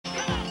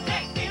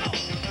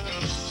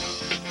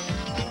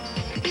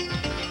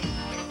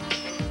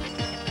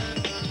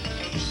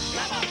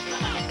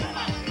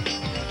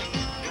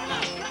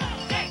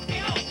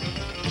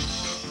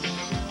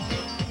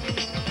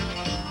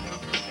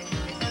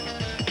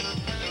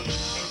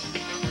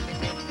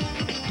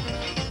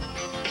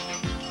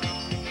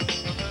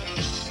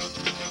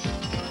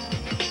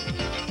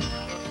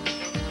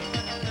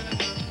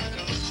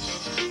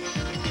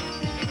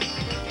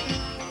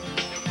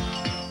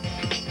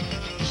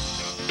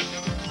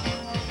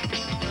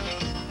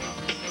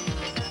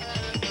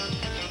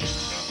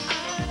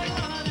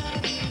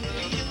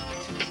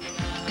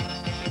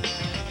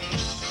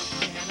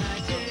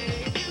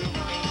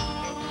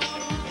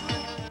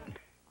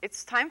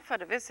time for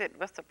the visit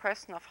with the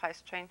person of high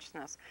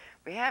strangeness.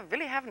 We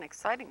really have an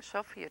exciting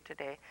show for you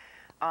today.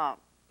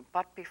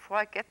 But before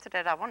I get to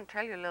that, I want to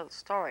tell you a little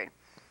story.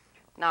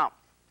 Now,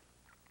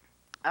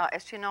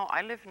 as you know,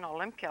 I live in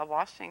Olympia,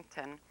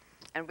 Washington,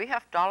 and we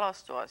have dollar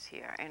stores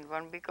here. And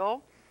when we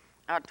go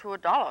to a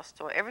dollar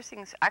store,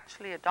 everything's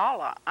actually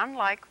 $1,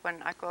 unlike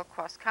when I go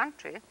across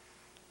country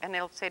and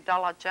they'll say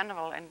Dollar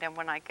General, and then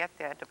when I get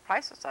there, the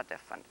prices are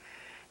different.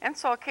 And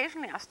so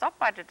occasionally I stop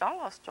by the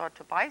dollar store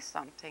to buy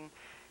something.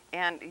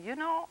 And you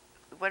know,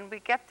 when we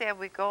get there,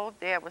 we go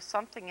there with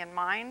something in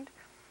mind.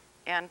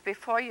 And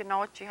before you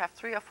know it, you have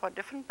 3 or 4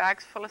 different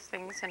bags full of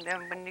things. And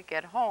then when you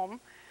get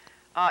home,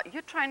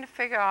 you're trying to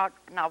figure out,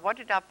 now what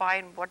did I buy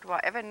and what do I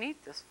ever need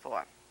this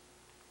for?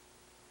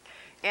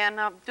 And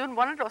doing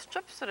one of those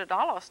trips to the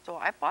dollar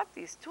store, I bought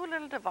these 2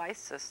 little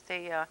devices.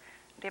 They're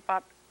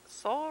about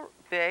so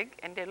big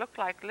and they look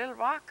like little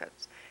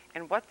rockets.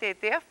 And what they're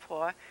there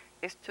for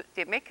is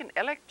they make an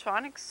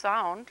electronic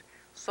sound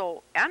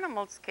so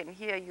animals can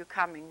hear you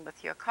coming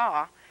with your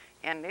car,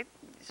 and they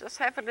just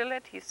have a little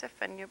adhesive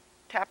and you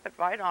tap it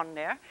right on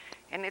there,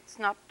 and it's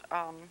not,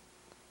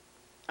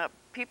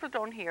 people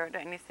don't hear it or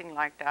anything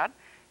like that.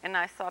 And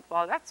I thought,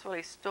 well, that's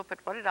really stupid.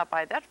 What did I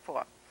buy that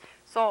for?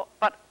 So,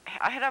 but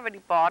I had already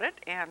bought it,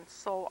 and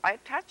so I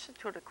attached it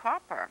to the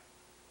cropper.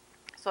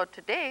 So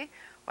today,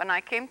 when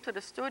I came to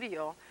the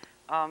studio,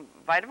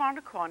 right around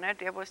the corner,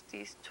 there was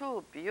these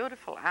 2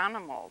 beautiful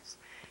animals.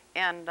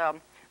 And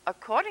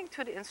according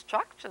to the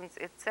instructions,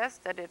 it says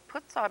that it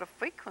puts out a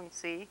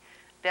frequency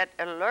that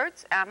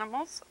alerts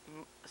animals,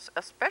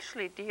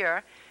 especially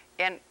deer,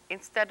 and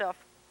instead of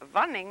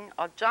running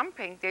or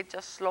jumping, they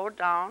just slow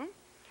down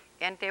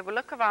and they will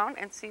look around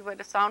and see where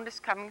the sound is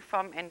coming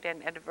from, and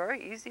then at a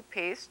very easy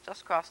pace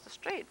just cross the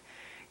street.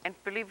 And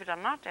believe it or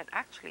not, that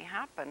actually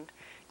happened.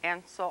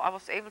 And so I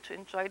was able to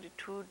enjoy the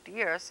 2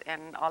 deers,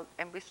 and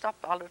we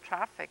stopped all the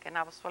traffic, and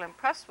I was well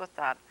impressed with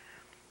that.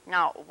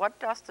 Now, what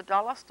does the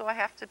dollar store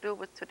have to do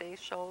with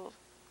today's show?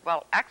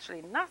 Well,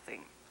 actually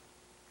nothing.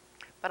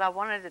 But I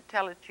wanted to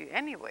tell it to you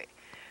anyway.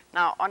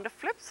 Now, on the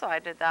flip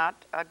side of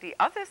that, the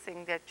other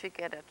thing that you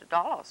get at the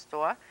dollar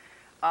store,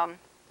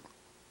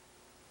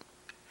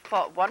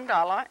 for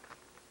 $1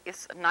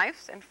 is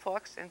knives and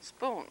forks and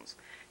spoons.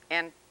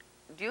 And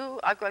you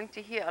are going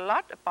to hear a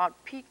lot about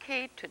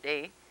PK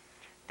today.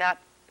 That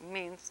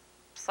means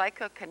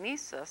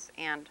psychokinesis,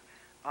 and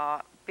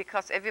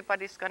because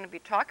everybody's going to be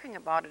talking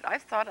about it, I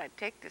thought I'd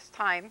take this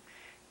time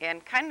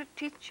and kind of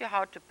teach you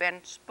how to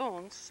bend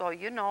spoons so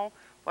you know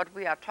what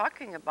we are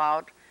talking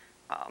about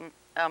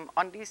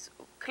on these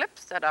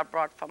clips that I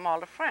brought from all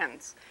the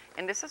friends.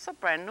 And this is a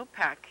brand new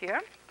pack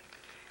here,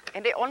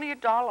 and they're only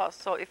 $1.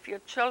 So if your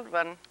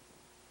children,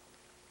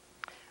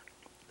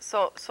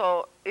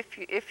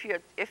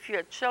 if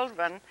your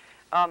children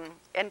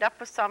end up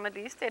with some of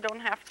these, they don't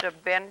have to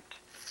bend.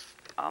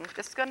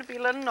 This is going to be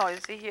a little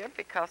noisy here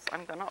because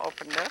I'm going to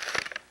open this.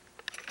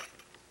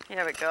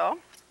 Here we go.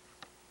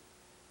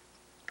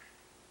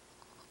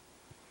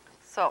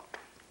 So,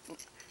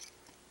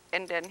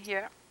 and then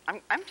here,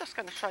 I'm just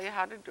going to show you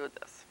how to do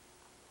this.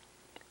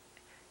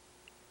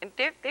 And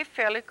they're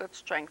fairly good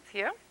strength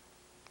here.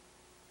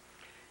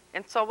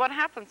 And so what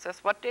happens is,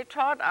 what they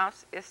taught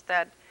us is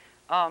that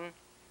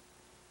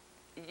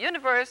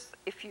universe,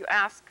 if you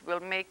ask, will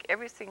make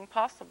everything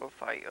possible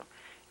for you.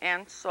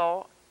 And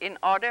so in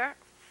order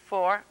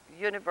for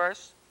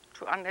universe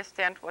to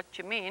understand what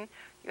you mean,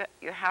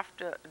 you have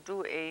to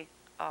do a,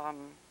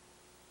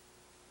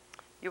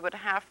 you would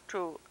have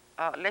to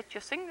let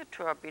your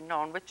signature be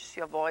known, which is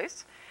your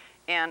voice.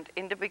 And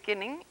in the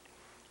beginning,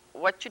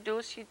 what you do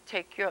is you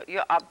take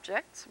your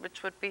objects,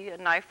 which would be a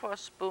knife or a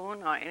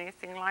spoon or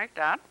anything like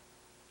that,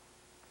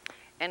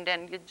 and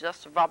then you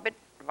just rub it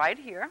right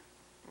here.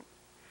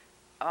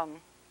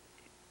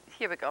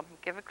 Here we go,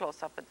 give a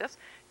close-up of this.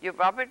 You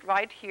rub it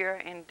right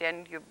here, and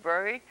then you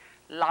very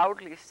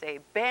loudly say,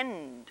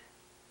 bend,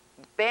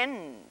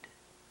 bend.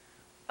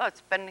 Oh,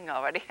 it's bending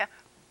already.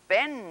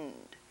 Bend.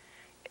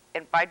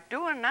 And by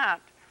doing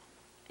that,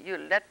 you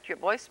let your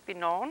voice be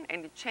known,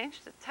 and you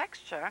change the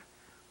texture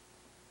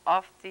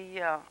of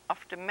the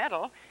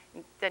metal.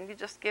 And then you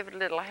just give it a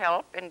little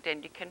help, and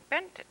then you can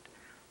bend it,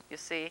 you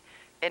see.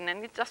 And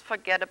then you just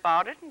forget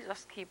about it, and you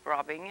just keep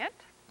rubbing it.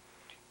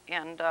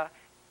 And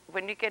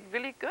when you get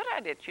really good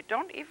at it, you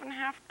don't even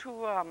have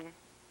to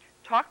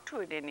talk to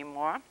it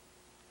anymore.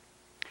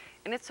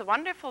 And it's a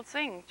wonderful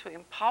thing to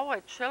empower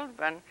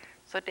children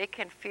so they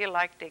can feel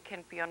like they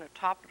can be on the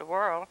top of the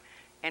world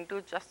and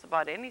do just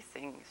about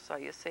anything. So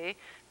you see,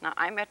 now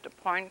I'm at the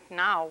point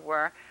now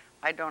where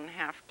I don't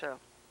have to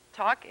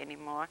talk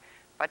anymore,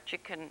 but you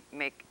can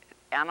make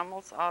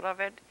animals out of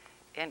it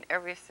and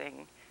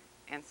everything.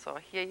 And so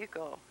here you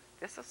go.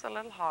 This is a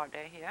little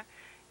harder here.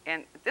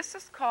 And this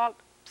is called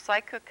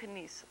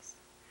psychokinesis,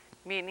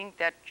 meaning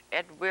that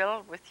at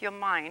will, with your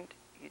mind,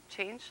 you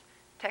change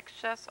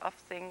textures of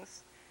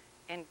things,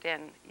 and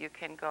then you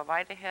can go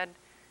right ahead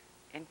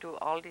and do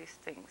all these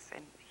things.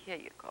 And here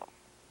you go.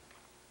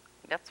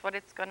 That's what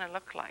it's going to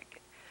look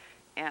like.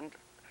 And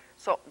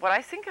So what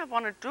I think I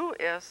want to do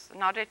is,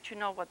 now that you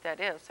know what that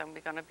is, and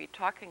we're going to be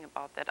talking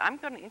about that, I'm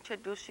going to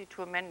introduce you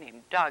to a man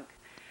named Doug.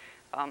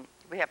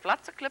 We have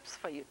lots of clips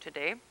for you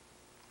today.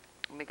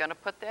 We're going to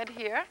put that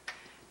here.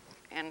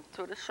 And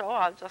through the show,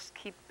 I'll just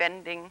keep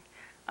bending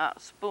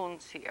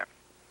spoons here.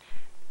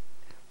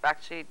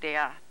 Actually, they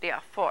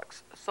are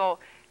forks. So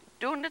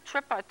during the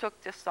trip I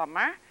took this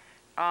summer,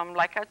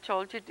 like I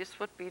told you, this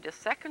would be the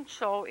second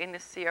show in a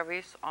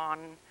series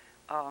on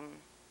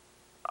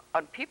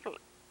people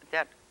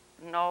that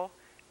know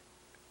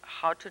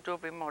how to do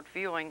remote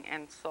viewing.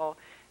 And so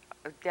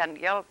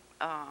Danielle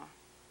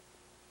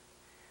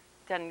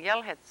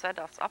had set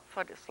us up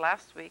for this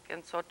last week.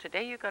 And so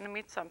today you're going to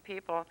meet some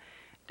people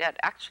that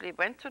actually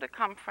went to the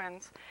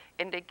conference,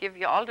 and they give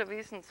you all the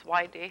reasons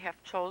why they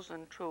have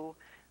chosen to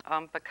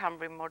become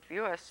remote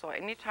viewers. So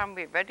anytime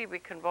we're ready, we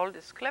can roll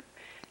this clip.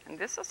 And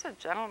this is a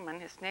gentleman,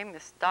 his name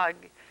is Doug,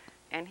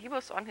 and he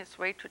was on his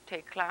way to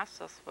take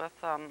classes with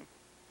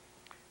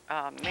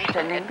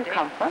attending the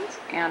conference,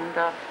 and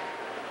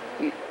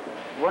he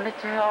wanted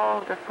to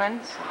tell the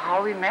friends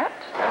how we met.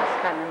 That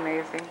was kind of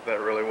amazing. That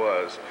really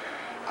was.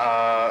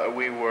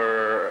 We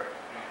were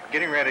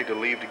getting ready to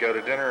leave to go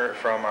to dinner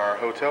from our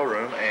hotel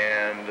room,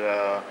 and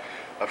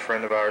a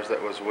friend of ours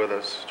that was with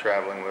us,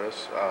 traveling with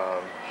us,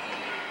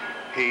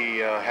 he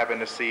happened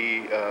to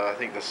see, I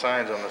think, the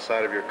signs on the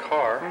side of your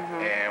car,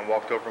 and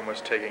walked over and was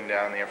taking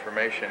down the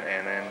information,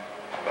 and then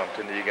bumped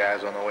into you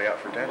guys on the way out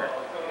for dinner.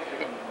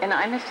 And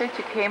I understand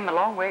you came a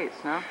long ways,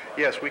 no?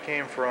 Yes, we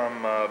came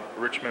from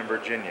Richmond,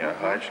 Virginia.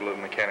 I actually live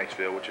in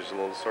Mechanicsville, which is a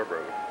little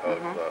suburb of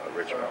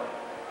Richmond.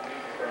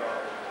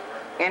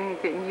 And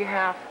you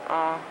have,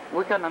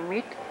 we're going to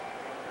meet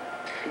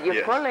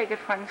your four-legged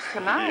friends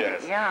tonight.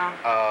 Yes.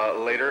 Yeah.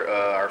 Later,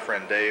 our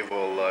friend Dave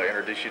will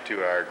introduce you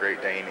to our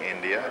Great Dane,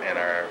 India, and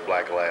our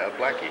Black Lab,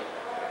 Blackie.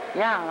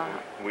 Yeah.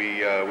 We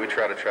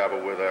try to travel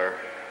with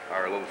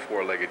our little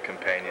four-legged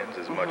companions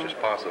as much as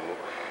possible.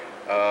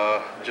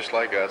 Just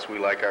like us, we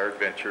like our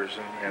adventures,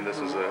 and this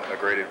is a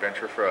great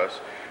adventure for us.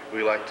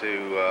 We like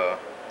to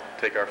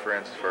take our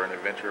friends for an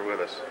adventure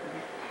with us.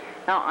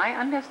 Now, I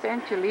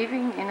understand you're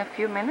leaving in a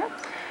few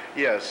minutes?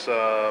 Yes,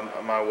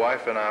 my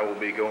wife and I will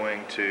be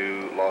going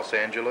to Los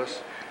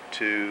Angeles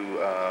to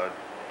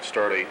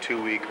start a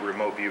 2-week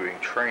remote viewing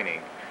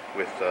training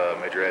with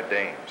Major Ed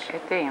Dames.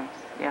 Ed Dames,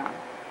 yeah.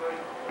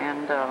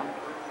 And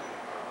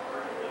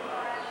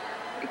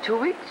 2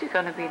 weeks you're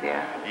going to be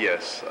there?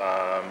 Yes.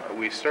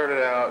 We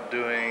started out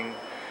doing,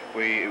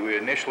 we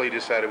initially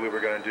decided we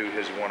were going to do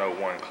his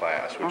 101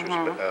 class, which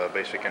was a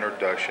basic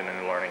introduction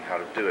and learning how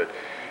to do it.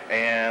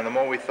 And the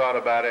more we thought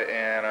about it,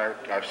 and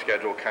our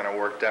schedule kind of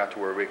worked out to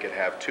where we could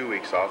have 2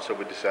 weeks off, so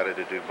we decided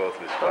to do both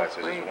of his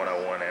classes, his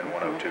 101 and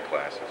 102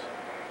 classes.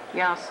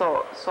 Yeah,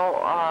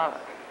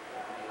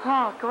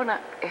 going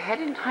ahead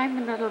in time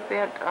a little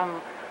bit,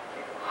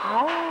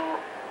 well,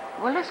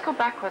 let's go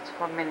backwards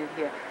for a minute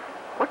here.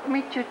 What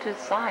made you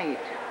decide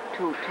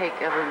to take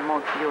a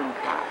remote viewing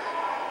class?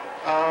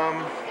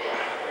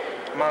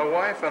 My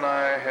wife and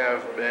I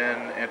have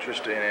been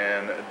interested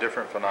in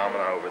different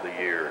phenomena over the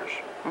years.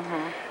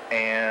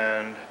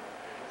 And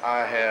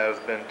I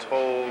have been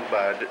told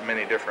by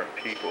many different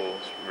people,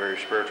 very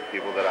spiritual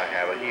people, that I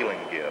have a healing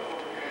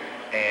gift.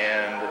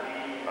 And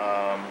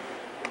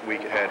we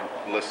had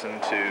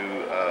listened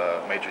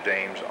to Major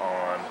Dames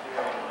on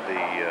the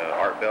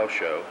Art Bell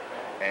show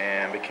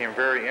and became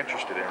very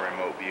interested in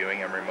remote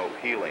viewing and remote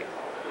healing.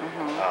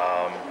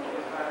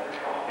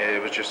 It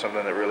was just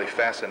something that really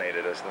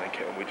fascinated us,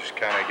 and we just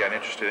kind of got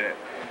interested in it.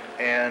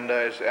 And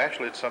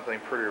it's something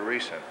pretty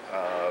recent.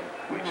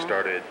 We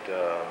started,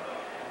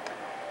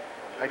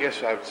 I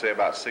guess I would say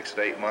about 6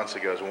 to 8 months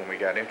ago is when we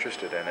got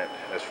interested in it,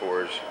 as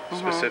far as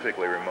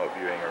specifically remote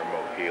viewing or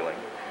remote healing.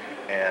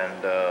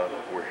 And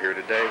we're here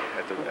today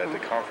at the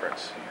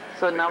conference.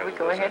 So now we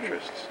go ahead.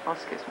 Oh,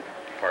 excuse me.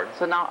 Pardon?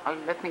 So now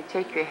let me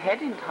take you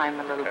ahead in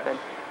time a little bit.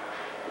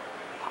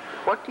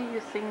 What do you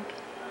think,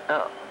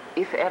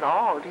 if at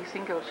all, do you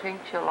think it will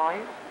change your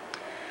life?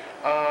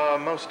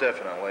 Most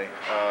definitely.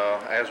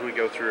 As we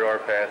go through our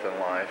path in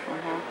life,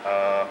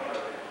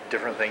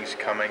 different things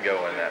come and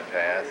go in that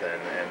path,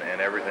 and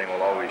everything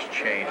will always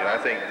change. And I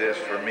think this,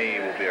 for me,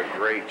 will be a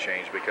great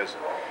change, because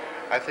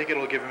I think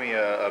it'll give me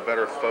a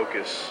better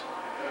focus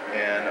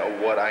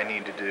in what I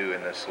need to do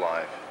in this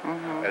life,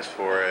 as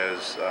far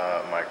as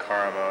my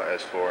karma,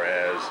 as far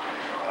as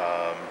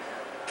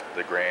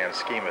the grand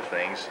scheme of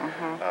things,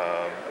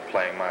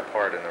 playing my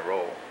part in the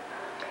role.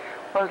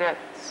 Well,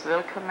 that's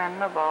really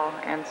commendable,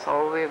 and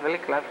so we're really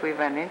glad we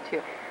went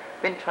into.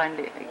 Been trying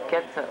to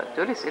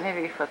do this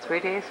interview for 3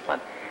 days,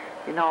 but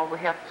you know, we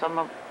have some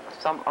of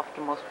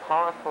the most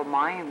powerful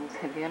minds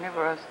in the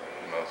universe.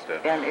 Most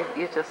definitely. And if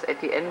you just, at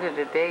the end of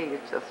the day,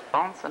 you're just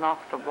bouncing off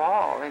the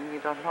wall, and you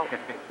don't know.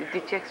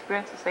 Did you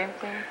experience the same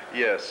thing?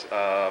 Yes.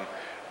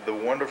 The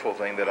wonderful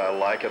thing that I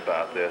like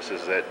about this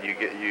is that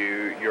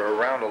you're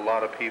around a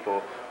lot of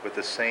people with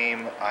the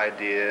same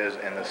ideas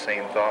and the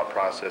same thought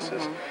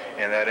processes,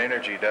 and that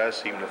energy does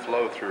seem to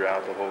flow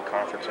throughout the whole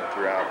conference and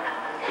throughout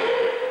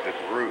the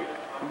group.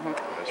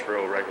 It's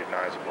real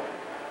recognizable.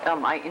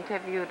 I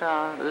interviewed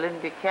Lynn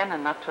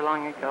Buchanan not too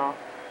long ago,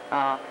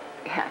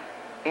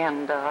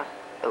 and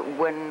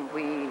when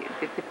we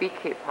did the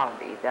BK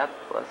party, that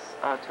was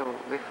to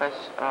refresh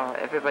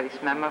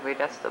everybody's memory.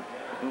 That's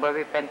where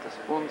we bent the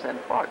spoons and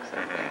forks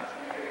and things.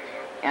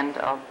 And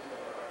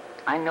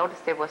I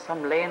noticed there was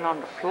some laying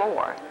on the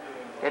floor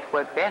that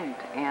were bent,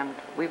 and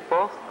we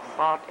both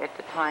thought at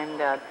the time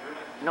that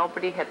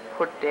nobody had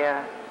put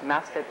their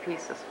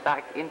masterpieces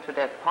back into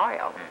that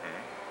pile.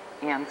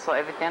 And so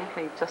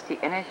evidently just the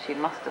energy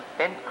must have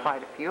bent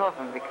quite a few of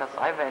them, because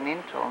I ran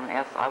into them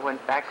as I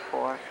went back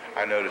for.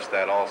 I noticed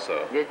that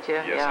also. Did you?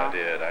 Yes, Yeah. I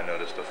did. I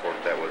noticed a fork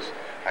that was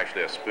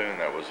actually a spoon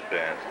that was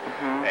bent.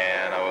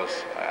 And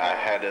I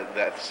had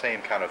that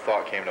same kind of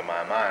thought came to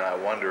my mind. I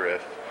wonder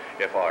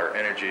if our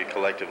energy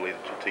collectively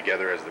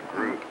together as the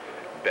group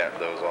bent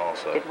those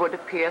also. It would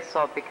appear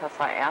so, because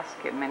I asked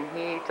him, and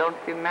he don't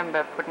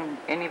remember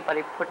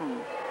anybody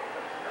putting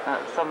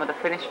some of the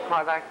finished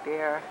product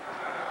there.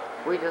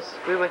 We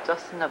were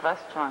just in a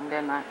restaurant,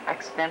 and I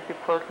accidentally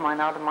pulled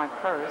mine out of my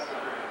purse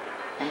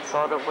and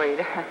saw the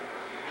waiter.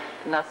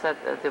 And I said,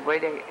 the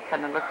waiter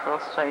kind of looked real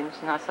strange,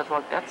 and I said,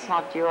 well, that's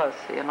not yours,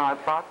 you know, I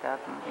brought that.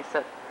 And he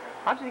said,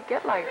 how did it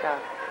get like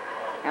that?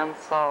 And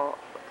so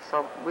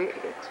we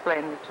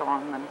explained it to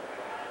him,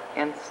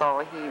 and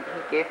so he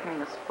gave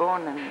me a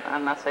spoon,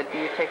 and I said, do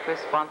you take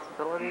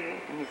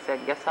responsibility? And he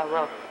said, yes, I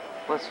will.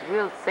 It was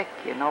real thick,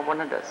 you know,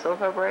 one of the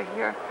silverware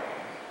here.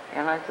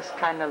 And I just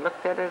kind of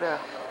looked at it a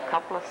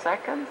couple of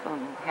seconds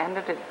and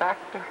handed it back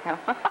to him.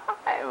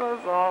 It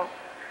was all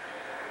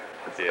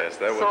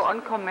so on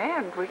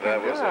command.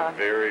 That was a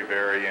very,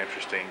 very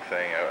interesting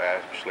thing.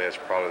 Actually, that's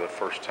probably the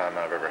first time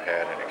I've ever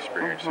had an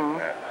experience in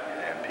that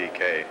in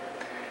PK,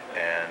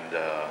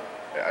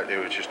 and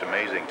it was just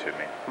amazing to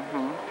me.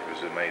 It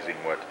was amazing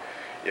what,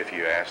 if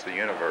you ask the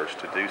universe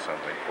to do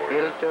something for you,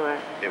 it'll do it.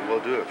 It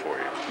will do it for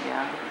you.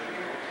 Yeah.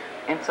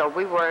 And so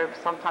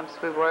sometimes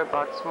we worry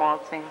about small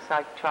things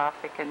like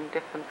traffic and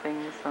different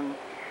things. And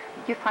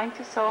you find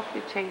yourself,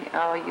 you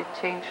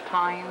change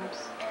times?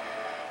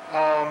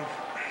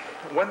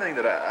 One thing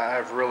that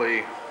I've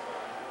really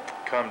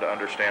come to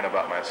understand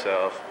about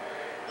myself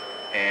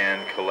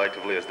and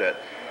collectively is that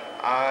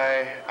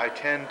I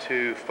tend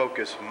to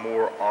focus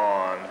more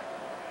on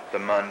the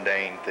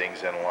mundane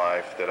things in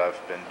life that I've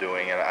been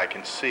doing, and I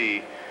can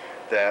see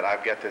that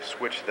I've got to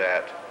switch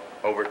that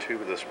over to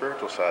the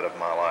spiritual side of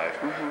my life,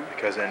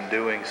 because in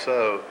doing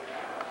so,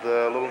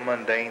 the little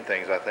mundane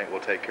things I think will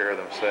take care of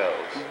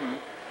themselves.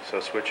 So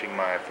switching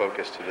my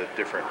focus to the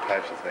different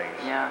types of things.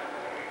 Yeah.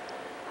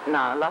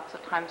 Now, lots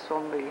of times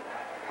when we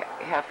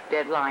have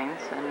deadlines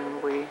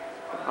and we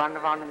run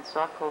around in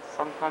circles,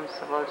 sometimes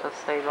we'll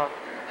just say, well,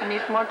 I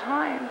need more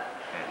time.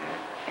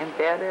 And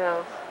there it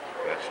is.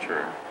 That's true.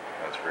 Yeah.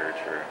 That's very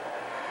true.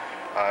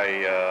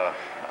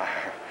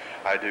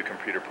 I do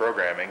computer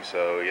programming,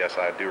 so yes,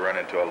 I do run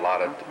into a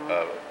lot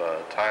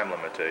of time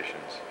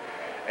limitations.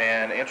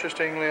 And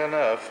interestingly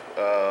enough,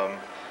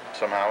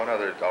 somehow or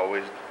another, it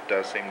always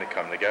does seem to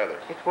come together.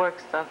 It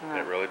works, doesn't it?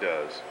 It really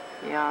does.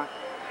 Yeah.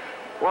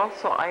 Well,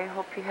 so I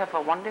hope you have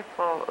a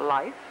wonderful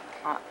life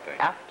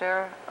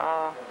after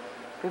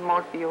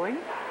remote viewing,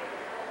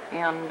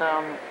 and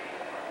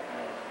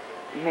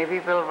maybe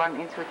we'll run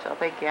into each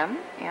other again,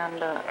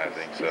 and I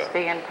think so.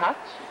 stay in touch.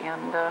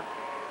 And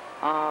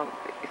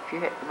if you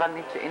run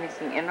into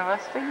anything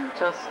interesting,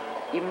 just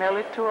email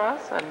it to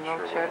us, and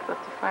we'll share it with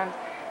the friends.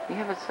 You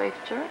have a safe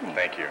journey.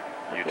 Thank you.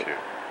 You too.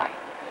 Bye.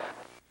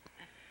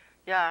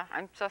 Yeah,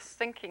 I'm just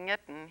thinking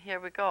it, and here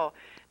we go.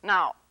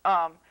 Now,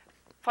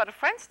 for the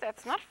friends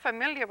that's not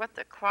familiar with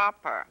the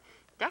cropper,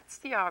 that's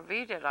the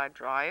RV that I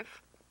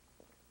drive,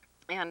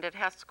 and it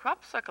has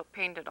crop circle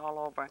painted all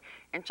over.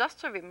 And just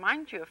to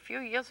remind you, a few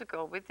years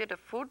ago, we did a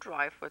food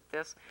drive with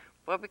this,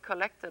 where we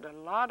collected a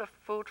lot of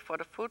food for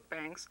the food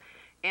banks.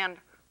 And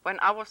when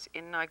I was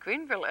in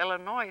Greenville,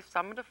 Illinois,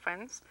 some of the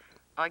friends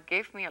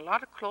gave me a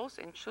lot of clothes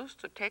and shoes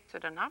to take to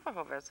the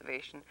Navajo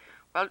reservation.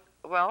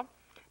 Well,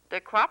 the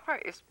cropper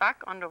is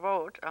back on the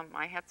road.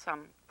 I had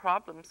some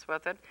problems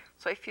with it.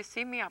 So if you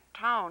see me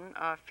uptown,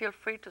 feel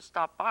free to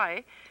stop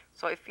by.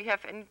 So if you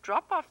have any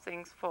drop-off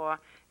things for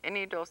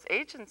any of those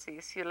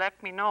agencies, you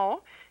let me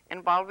know.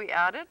 And while we're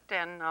at it,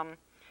 then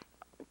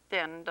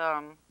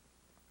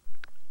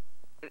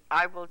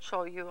I will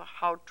show you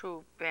how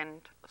to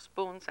bend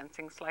spoons and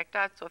things like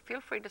that. So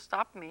feel free to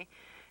stop me.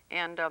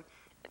 And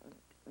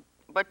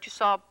what you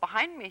saw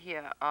behind me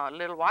here a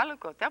little while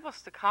ago, that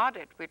was the car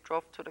that we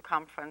drove to the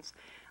conference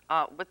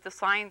with the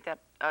sign that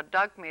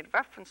Doug made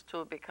reference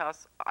to,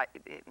 because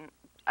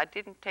I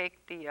didn't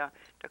take the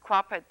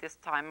crop at this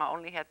time. I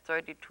only had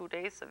 32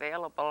 days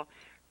available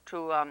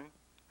to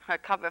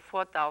cover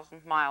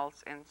 4,000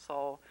 miles. And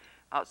so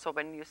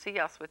when you see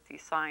us with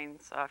these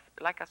signs,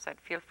 like I said,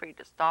 feel free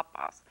to stop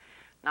us.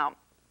 Now,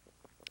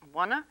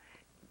 one of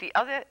the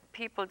other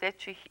people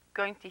that you're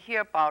going to hear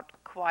about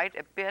quite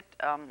a bit,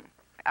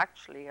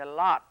 actually a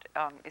lot,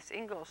 is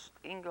Ingo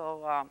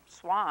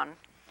Swan.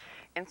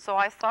 And so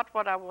I thought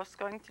what I was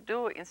going to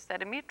do,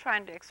 instead of me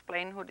trying to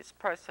explain who this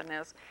person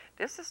is,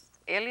 this is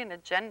Alien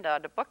Agenda,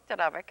 the book that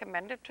I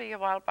recommended to you a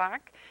while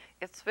back.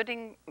 It's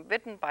written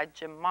by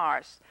Jim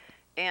Marrs.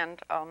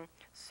 And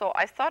so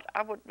I thought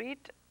I would read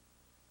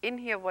in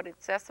here what it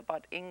says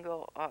about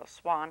Ingo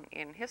Swann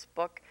in his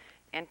book,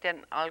 and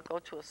then I'll go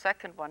to a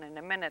second one in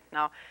a minute.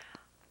 Now,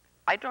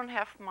 I don't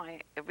have my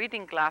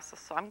reading glasses,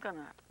 so I'm going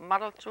to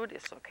muddle through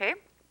this, okay?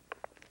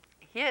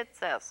 Here it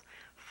says,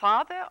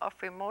 father of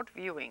remote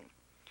viewing.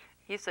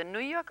 He's a New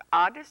York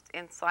artist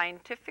and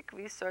scientific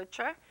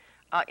researcher.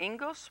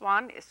 Ingo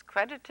Swann is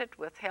credited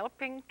with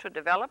helping to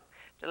develop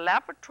the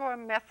laboratory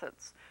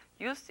methods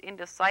used in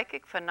the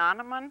psychic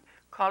phenomenon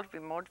called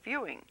remote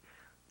viewing.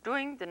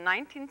 During the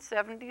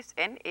 1970s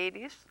and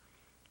 80s,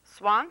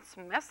 Swann's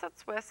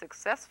methods were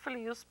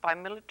successfully used by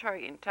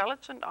military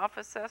intelligence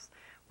officers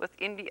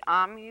within the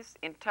Army's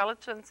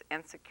Intelligence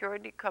and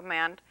Security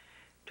Command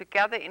to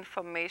gather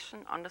information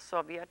on the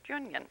Soviet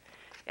Union.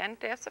 And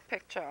there's a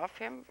picture of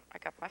him. I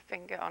got my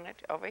finger on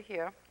it over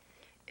here.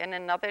 And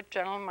another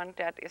gentleman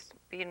that is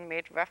being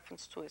made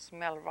reference to is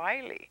Mel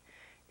Riley.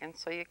 And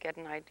so you get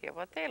an idea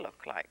what they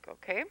look like,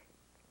 okay?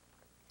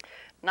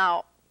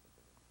 Now,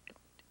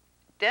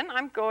 then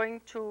I'm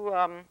going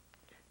to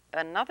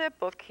another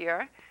book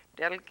here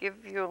that'll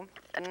give you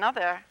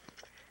another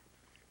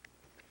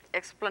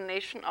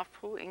explanation of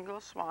who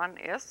Ingo Swann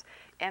is.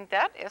 And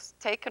that is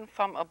taken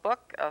from a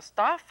book,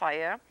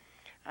 Starfire,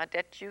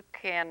 that you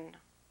can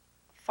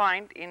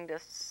find in the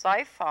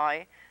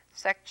sci-fi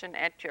section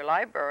at your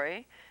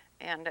library.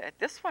 And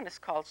this one is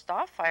called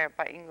Starfire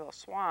by Ingo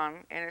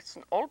Swann, and it's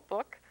an old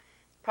book,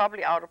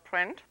 probably out of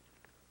print.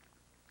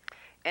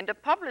 And the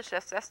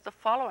publisher says the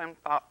following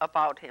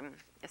about him.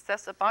 It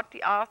says about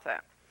the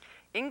author,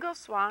 Ingo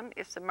Swann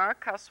is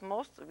America's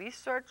most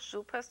researched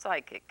super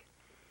psychic,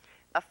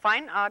 a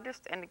fine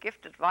artist and a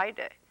gifted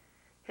writer.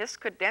 His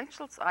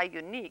credentials are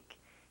unique.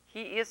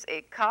 He is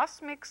a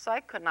cosmic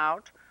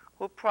psychonaut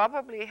who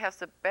probably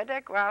has a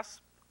better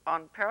grasp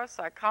on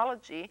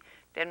parapsychology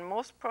than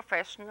most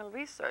professional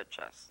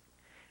researchers.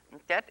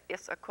 And that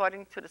is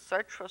according to the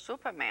Search for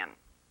Superman.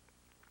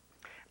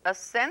 A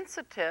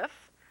sensitive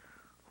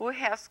who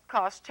has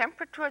caused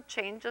temperature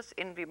changes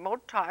in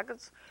remote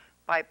targets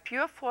by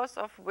pure force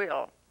of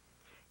will,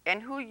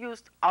 and who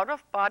used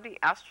out-of-body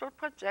astral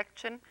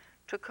projection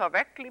to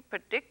correctly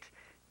predict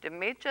the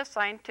major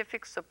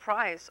scientific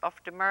surprise of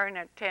the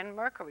Mariner 10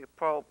 Mercury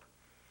probe.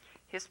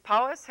 His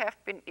powers have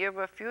been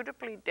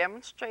irrefutably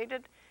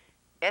demonstrated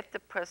at the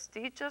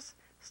prestigious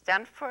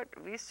Stanford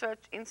Research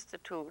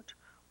Institute,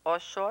 or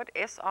short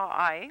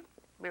SRI.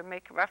 We'll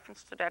make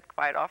reference to that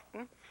quite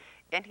often.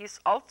 And he's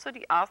also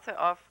the author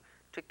of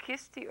To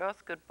Kiss the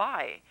Earth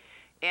Goodbye.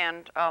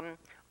 And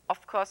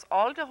of course,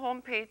 all the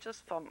home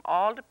pages from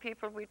all the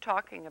people we're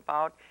talking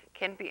about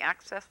can be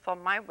accessed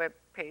from my web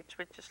page,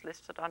 which is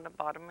listed on the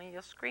bottom of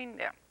your screen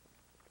there.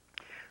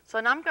 So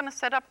now I'm going to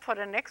set up for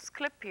the next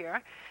clip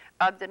here.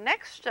 The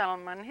next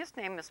gentleman, his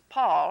name is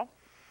Paul,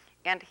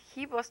 and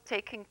he was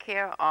taking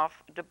care of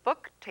the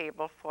book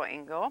table for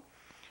Ingo.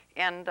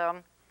 And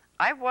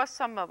I wore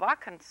some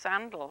Moroccan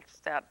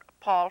sandals that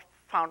Paul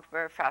found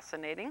very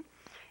fascinating.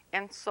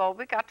 And so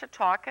we got to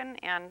talking,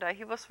 and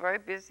he was very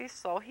busy,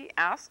 so he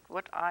asked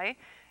would I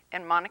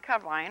and Monica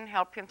Ryan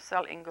help him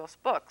sell Ingo's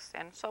books.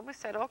 And so we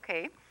said,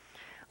 okay.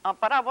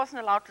 But I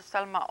wasn't allowed to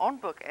sell my own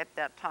book at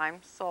that time,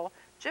 so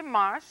Jim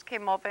Marrs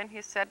came over and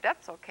he said,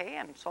 that's okay,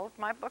 and sold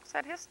my books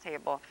at his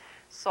table.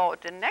 So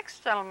the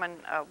next gentleman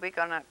we're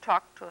going to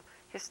talk to,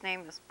 his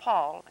name is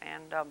Paul,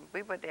 and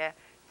we were there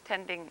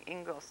tending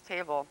Ingo's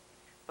table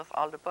with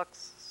all the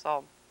books.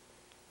 So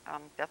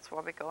that's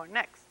where we're going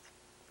next.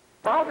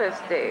 Father's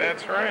Day.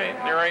 That's right.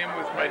 There I am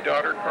with my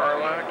daughter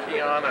Carla.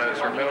 Kiana is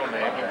her middle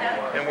name.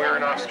 And we're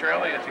in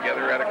Australia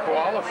together at a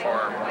koala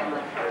farm.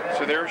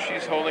 So there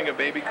she's holding a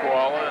baby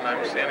koala and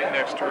I'm standing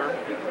next to her.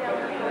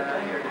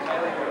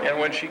 And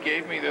when she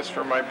gave me this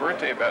for my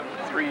birthday about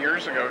 3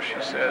 years ago,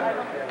 she said,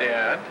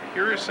 Dad,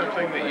 here is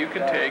something that you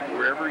can take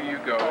wherever you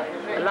go.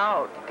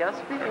 Loud. Gotta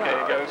speak loud. Okay,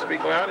 you gotta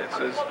speak loud. It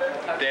says,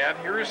 Dad,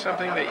 here is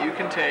something that you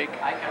can take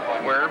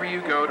wherever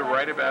you go to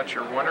write about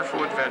your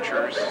wonderful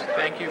adventures.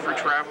 Thank you for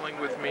traveling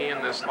with me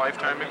in this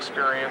lifetime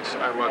experience.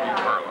 I love you,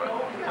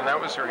 Carla. And that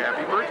was her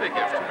happy birthday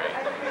gift to me.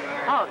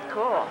 Oh,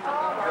 cool.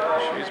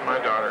 She's my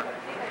daughter.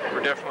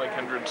 We're definitely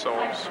kindred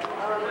souls.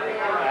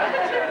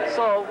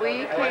 So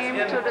we came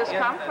to this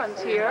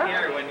conference here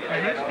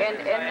and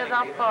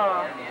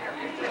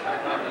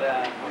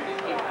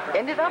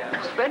ended up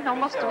spending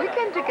almost a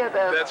weekend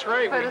together. That's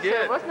right, we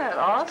did. Wasn't it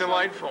awesome? It was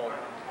delightful.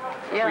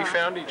 Yeah. We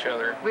found each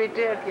other. We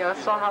did, yeah.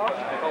 So how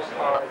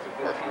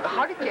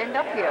did you end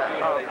up here?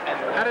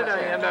 How did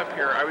I end up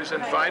here? I was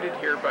invited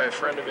here by a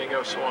friend of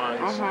Ingo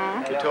Swann's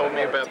who told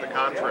me about the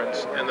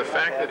conference, and the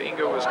fact that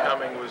Ingo was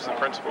coming was the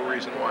principal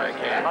reason why I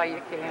came. Oh,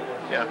 you came.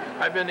 Yeah,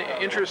 I've been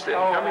interested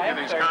in coming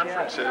to these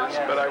conferences,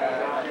 but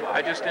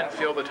I just didn't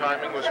feel the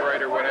timing was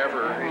right or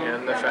whatever,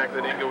 and the fact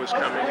that Ingo was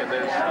coming in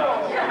this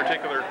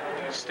particular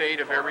state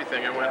of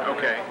everything, I went,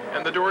 okay,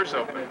 and the doors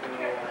opened.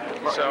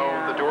 So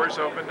the doors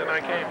opened and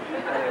I came.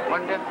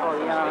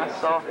 Wonderful,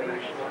 yeah. So,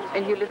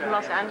 and you live in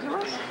Los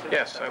Angeles?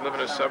 Yes, I live in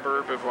a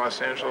suburb of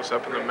Los Angeles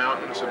up in the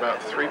mountains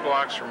about 3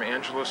 blocks from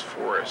Angeles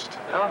Forest.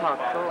 Oh, how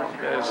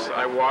cool. As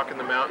I walk in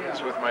the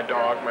mountains with my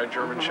dog, my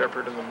German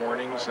Shepherd, in the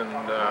mornings and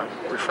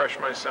refresh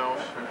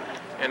myself,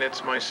 and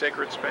it's my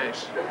sacred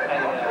space.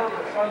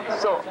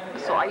 So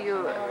are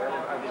you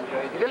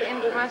really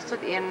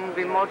interested in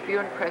remote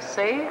viewing per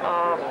se,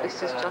 or is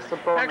this just a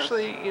bonus?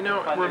 Actually, you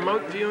know,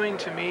 remote viewing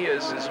to me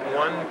is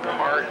one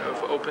part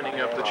of opening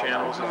up the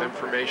channels of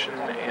information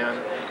and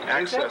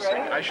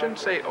accessing. I shouldn't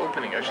say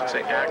opening, I should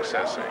say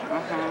accessing.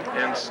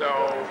 And so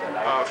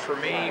for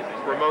me,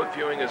 remote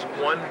viewing is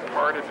one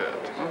part of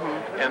it.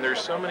 And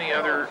there's so many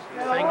other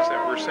things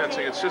that we're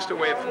sensing. It's just a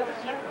way of,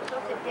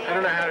 I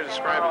don't know how to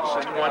describe it,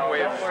 it's just one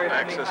way of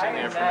accessing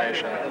the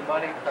information.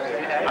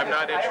 I'm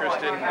not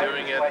interested in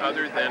doing it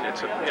other than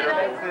it's an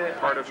integral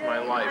part of my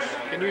life.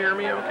 Can you hear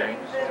me okay?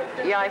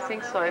 Yeah, I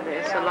think so.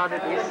 There's a lot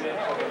of these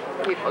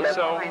people that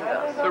find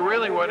us. So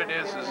really what it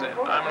is that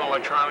I'm an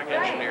electronic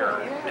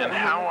engineer, and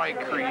how I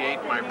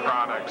create my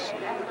products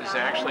is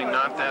actually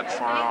not that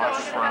far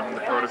off from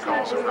the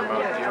protocols of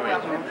remote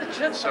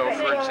viewing. So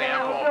for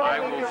example, I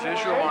will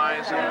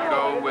visualize and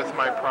go with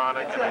my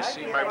product, and I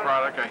see my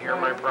product, I hear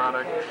my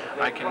product,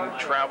 I can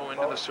travel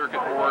into the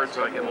circuit boards,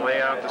 I can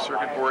lay out the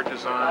circuit board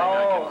design,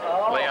 I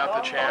can lay out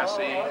the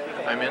chassis,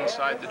 I'm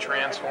inside the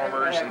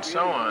transformers and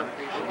so on.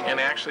 And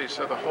actually,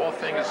 so the whole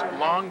thing is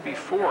long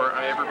before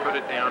I ever put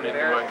it down into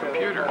my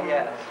computer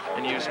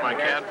and use my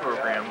CAD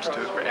programs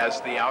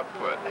as the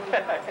output.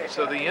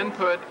 So the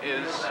input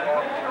is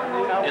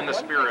in the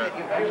spirit,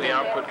 the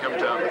output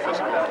comes out in the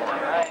physical form.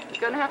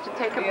 We're going to have to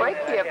take a break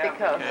here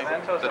because...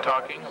 Okay. The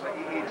talking?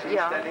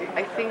 Yeah,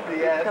 I think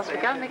because we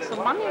got to make some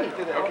money.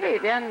 Okay,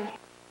 then.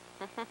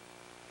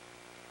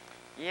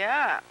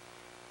 Yeah,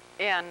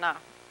 and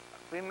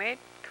we made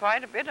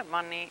quite a bit of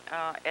money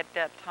at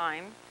that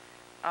time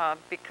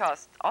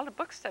because all the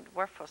books that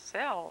were for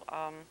sale,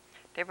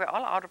 they were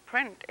all out of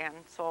print, and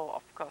so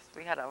of course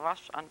we had a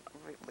rush on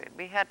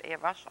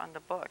the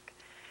book.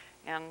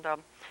 And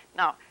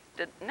now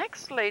the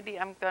next lady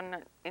I'm going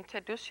to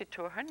introduce you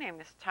to, her name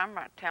is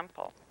Tamara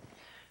Temple.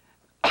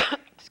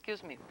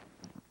 Excuse me.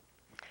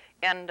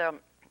 And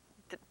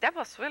that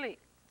was really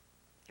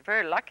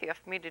very lucky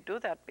of me to do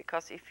that,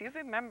 because if you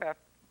remember,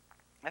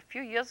 a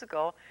few years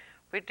ago,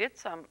 we did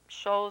some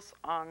shows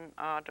on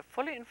the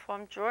Fully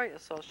Informed Jury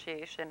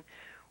Association,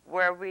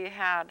 where we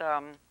had,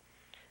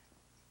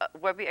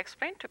 where we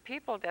explained to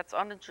people that's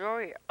on the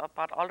jury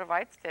about all the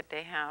rights that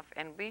they have,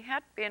 and we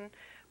had been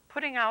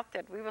putting out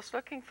that we was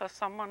looking for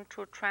someone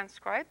to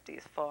transcribe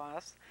these for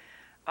us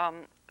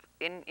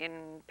in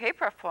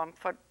paper form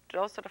for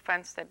those of the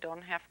friends that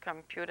don't have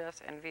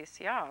computers and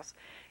VCRs.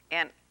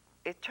 And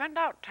it turned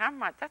out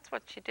Tamara, that's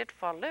what she did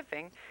for a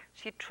living.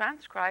 She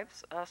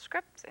transcribes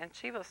scripts, and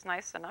she was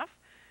nice enough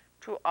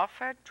to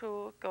offer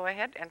to go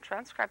ahead and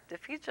transcribe the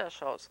feature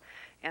shows.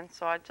 And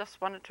so I just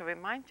wanted to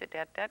remind you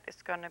that that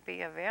is going to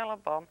be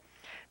available.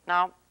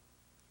 Now,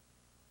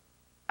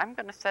 I'm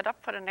going to set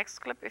up for the next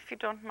clip, if you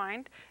don't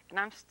mind, and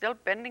I'm still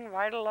bending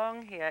right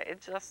along here.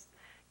 It just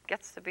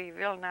gets to be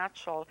real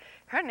natural.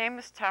 Her name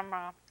is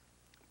Tamara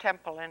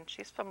Temple, and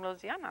she's from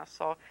Louisiana,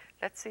 so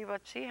let's see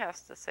what she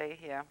has to say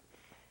here.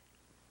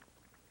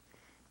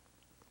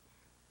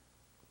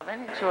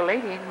 Then it's a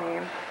lady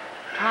named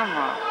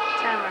Tamara.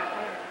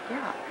 Tamara,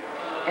 yeah.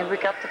 And we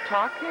got to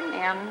talking,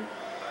 and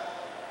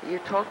you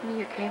told me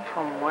you came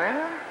from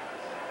where?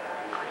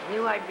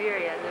 New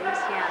Iberia,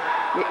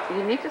 Louisiana.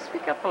 You need to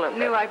speak up a little bit.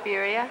 New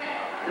Iberia,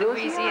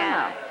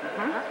 Louisiana.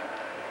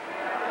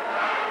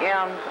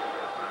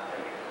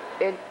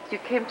 And you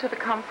came to the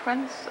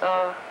conference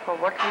for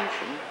what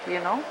reason? Do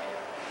you know?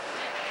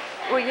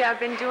 Well, yeah, I've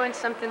been doing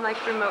something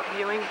like remote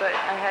viewing, but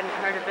I hadn't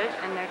heard of it,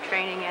 and they're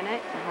training in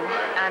it.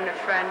 And a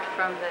friend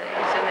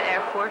who's in the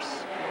Air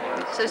Force.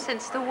 So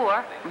since the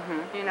war,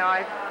 you know,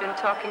 I've been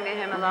talking to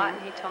him a lot,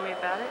 and he told me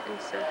about it,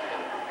 and said,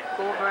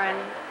 go over and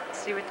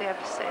see what they have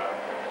to say.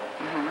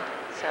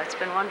 So it's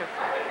been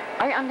wonderful.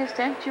 I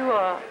understand you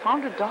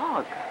found a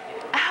dog.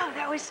 Oh,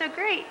 that was so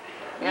great.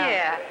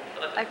 Yeah.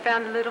 I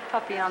found a little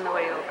puppy on the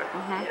way over.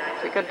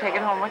 So you're going to take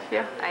it home with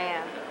you? I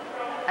am.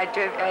 I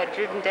had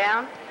driven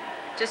down.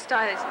 Just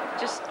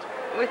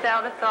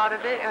without a thought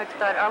of it, I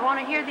thought, I want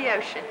to hear the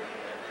ocean.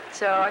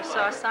 So I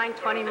saw a sign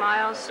 20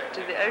 miles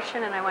to the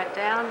ocean, and I went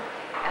down.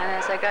 And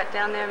as I got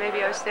down there,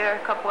 maybe I was there a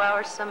couple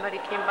hours, somebody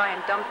came by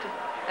and dumped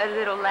a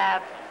little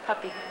lab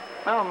puppy.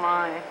 Oh,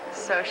 my.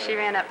 So she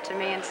ran up to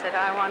me and said,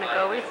 I want to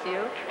go with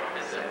you.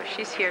 So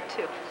she's here,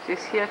 too.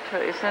 She's here, too.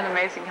 Isn't it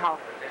amazing how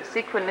the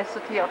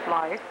synchronicity of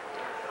life,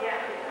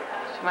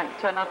 she might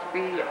turn out to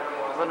be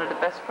one of the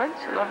best friends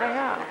you'll ever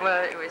have.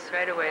 Well, it was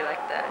right away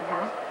like that.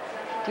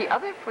 The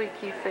other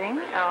freaky thing,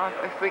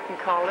 if we can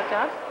call it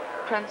that,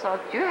 turns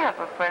out you have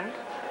a friend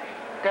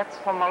that's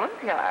from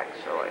Olympia,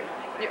 actually.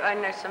 I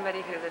know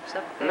somebody who lives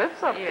up there.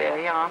 Lives up there,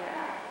 yeah.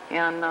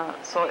 And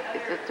so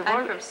it's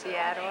I'm from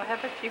Seattle. I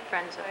have a few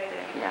friends up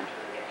there. Yeah.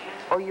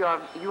 Oh, you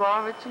are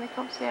originally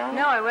from Seattle?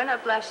 No, I went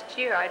up last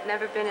year. I'd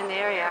never been in the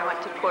area. I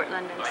went to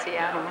Portland and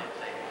Seattle.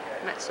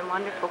 Met some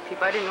wonderful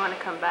people. I didn't want to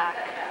come back.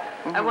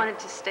 I wanted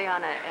to stay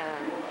on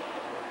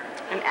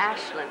in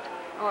Ashland,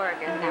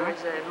 Oregon. There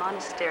was a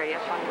monastery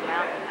up on the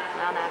mountain,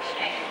 Mount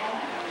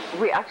Ashland.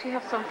 We actually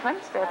have some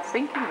friends that are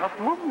thinking of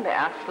moving to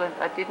Ashland.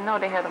 I didn't know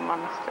they had a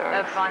monastery.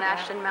 Up on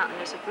Ashland Mountain,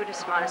 there's a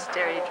Buddhist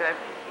monastery. You drive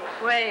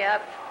way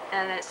up,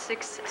 and at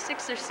 6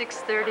 or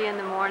 6:30 in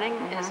the morning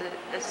is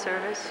a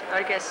service.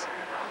 I guess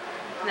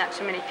not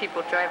too many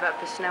people drive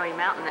up a snowy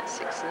mountain at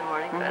 6 in the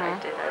morning, but I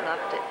did. I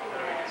loved it.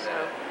 So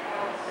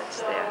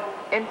that's there.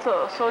 And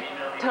so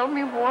tell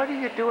me, what do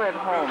you do at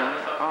home?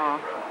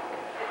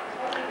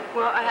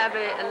 Well, I have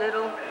a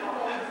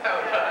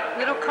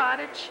little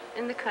cottage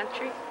in the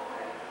country,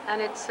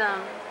 and it's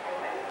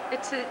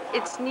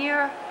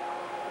near.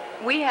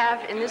 We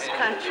have in this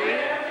country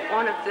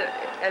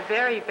a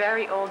very,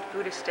 very old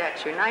Buddha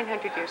statue,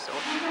 900 years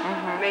old,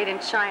 made in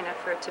China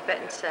for a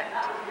Tibetan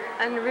sect.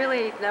 And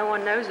really, no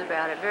one knows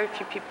about it. Very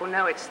few people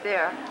know it's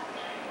there.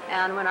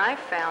 And when I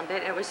found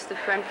it, it was the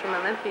friend from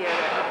Olympia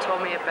that had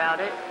told me about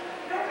it.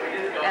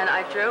 And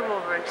I drove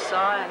over and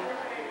saw,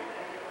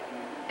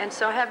 and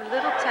so I have a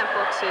little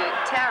temple to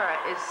Tara,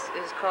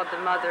 is called the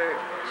mother.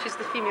 She's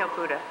the female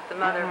Buddha, the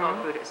mother of all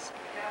Buddhas.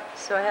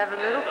 So I have a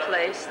little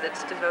place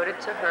that's devoted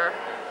to her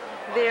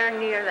there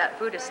near that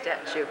Buddha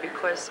statue,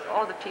 because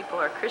all the people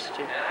are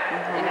Christian.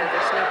 You know,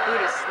 there's no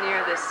Buddhists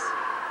near this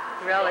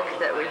relic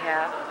that we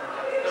have.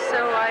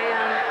 So I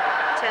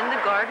tend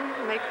the garden,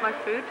 make my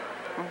food,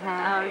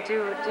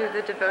 do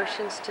the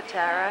devotions to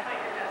Tara,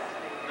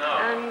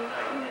 and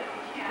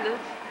live,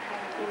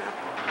 you know.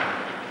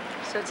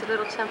 So it's a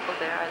little temple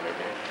there I live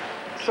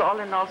in. So all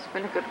in all, it's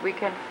been a good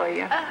weekend for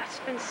you? Ah, it's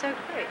been so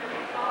great.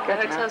 Good,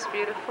 The hotel's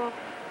beautiful.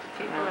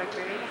 People are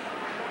great.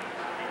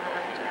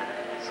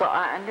 So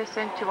I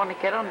understand you want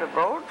to get on the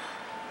road?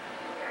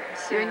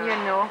 Soon, you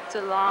know. It's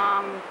a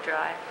long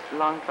drive.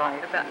 Long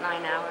drive. About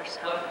 9 hours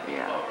home.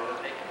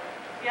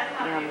 Yeah.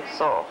 And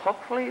so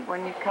hopefully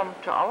when you come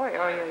to our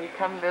area, you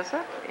come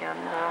visit. And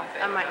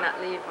I might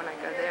not leave when I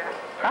go there.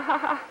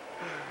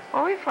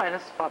 well, we find a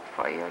spot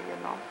for you, you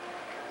know.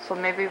 So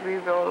maybe we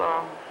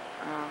will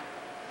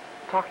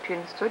talk to you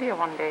in the studio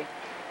one day.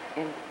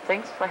 And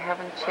thanks for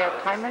having shared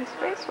time and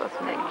space with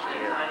me.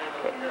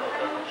 Okay.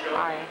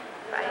 Bye.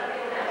 Bye.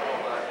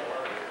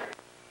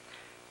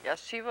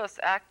 Yes, she was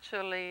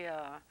actually,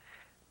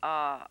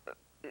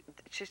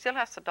 she still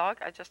has a dog.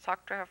 I just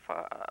talked to her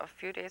for a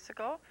few days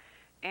ago.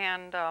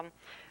 And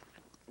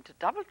the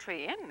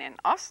DoubleTree Inn in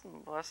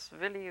Austin was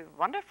really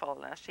wonderful.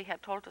 She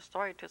had told the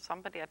story to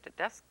somebody at the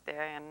desk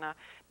there, and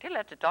they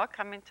let the dog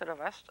come into the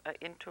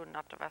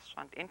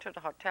into the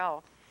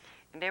hotel.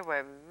 And they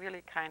were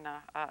really kind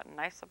of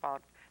nice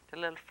about the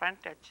little friend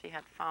that she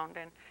had found.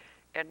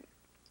 And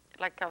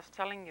like I was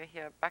telling you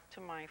here, back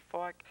to my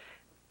fork,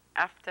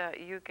 after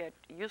you get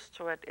used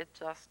to it, it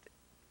just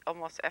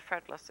almost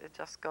effortless. It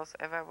just goes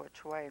every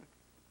which way.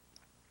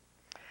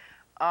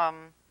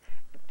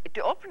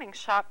 The opening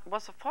shot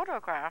was a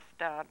photograph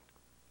that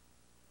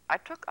I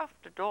took off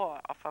the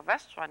door of a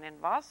restaurant in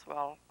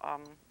Roswell,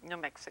 New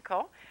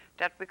Mexico,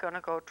 that we're going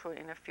to go to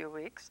in a few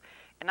weeks.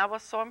 And I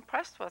was so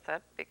impressed with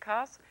it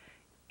because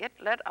it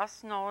let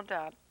us know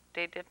that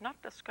they did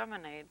not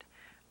discriminate.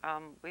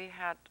 We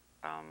had,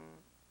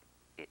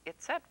 it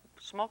said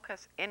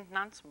smokers and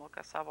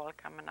non-smokers are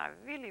welcome, and I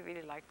really,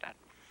 really like that.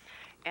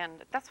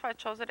 And that's why I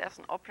chose it as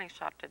an opening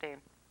shot today,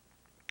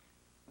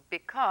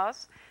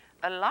 because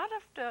a lot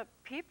of the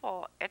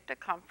people at the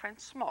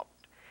conference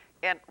smoked.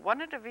 And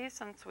one of the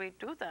reasons we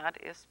do that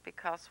is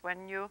because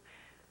when you,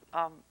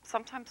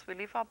 sometimes we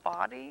leave our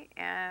body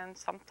and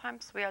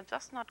sometimes we are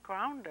just not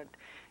grounded.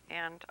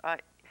 And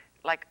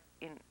like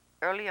in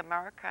early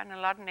America and a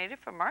lot of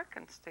Native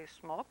Americans, they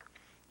smoke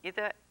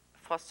either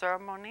for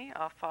ceremony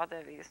or for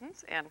other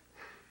reasons.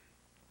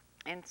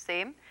 And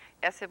same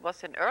as it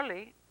was in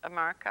early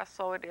America,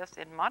 so it is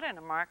in modern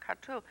America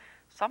too.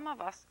 Some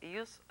of us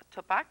use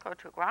tobacco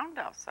to ground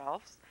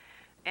ourselves.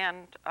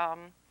 And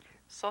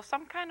so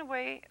some kind of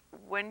way,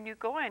 when you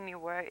go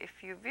anywhere,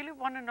 if you really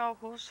want to know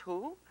who's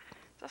who,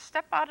 just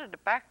step out of the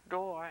back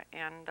door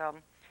and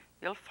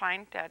you'll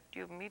find that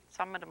you meet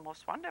some of the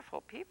most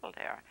wonderful people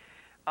there,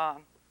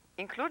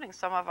 including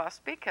some of our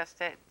speakers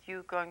that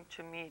you're going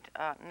to meet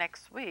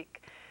next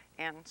week.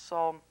 And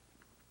so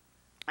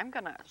I'm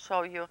going to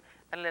show you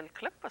a little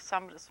clip of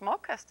some of the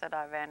smokers that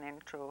I ran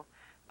into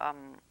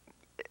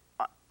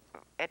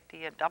at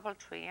the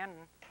DoubleTree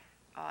Inn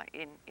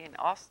in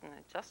Austin.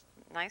 Just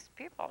nice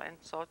people, and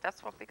so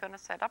that's what we're going to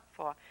set up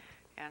for.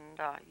 And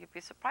you'd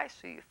be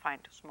surprised who you find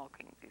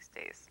smoking these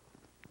days.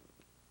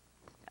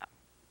 Yeah.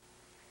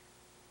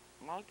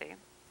 Well, they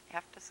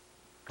have to.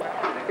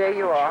 There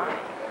you are.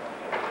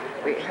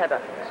 We had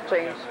a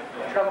strange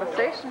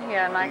conversation here,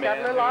 and I got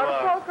a little out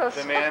of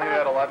focus. The man who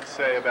had a lot to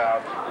say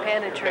about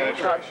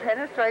Penetration.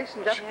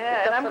 Penetration.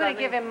 Yeah, and I'm going to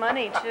give him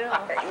money, too.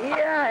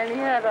 Yeah, and he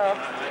had a,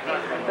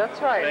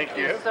 that's right. Thank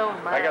you. So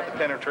much. I got the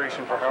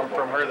penetration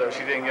from her, though.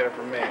 She didn't get it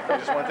from me. I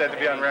just want that to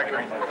be on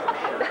record.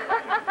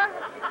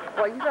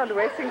 Well, you know, the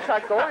way things are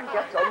going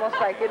gets almost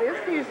like it is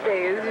these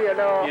days, you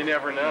know. You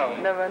never know.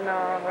 Never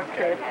know,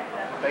 okay.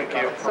 Thank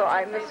you. So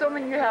I'm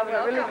assuming you're having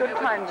a really good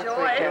time this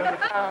weekend.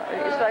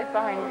 It's right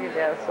behind you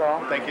there,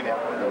 so. Thank you, Nick.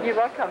 You're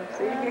welcome.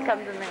 See, here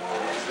comes the man.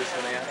 Is this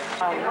an ad?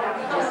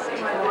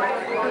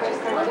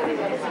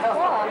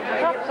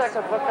 Perhaps I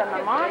could look on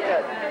the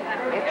market.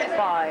 It's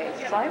by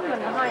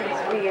Simon Hines,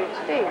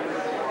 PhD.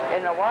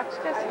 And now watch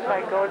this, if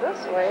I go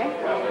this way,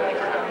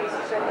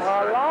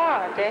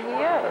 voila, there he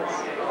is.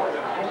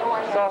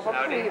 So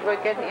hopefully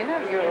we'll get an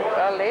interview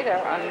later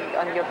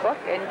on your book.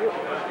 And you,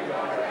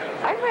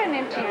 I ran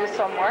into you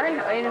somewhere,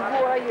 and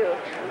who are you?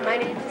 My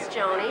name is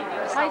Joni.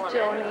 Hi,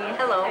 Sullivan. Joni.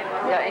 Hello.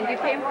 Yeah, and you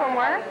came from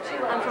where?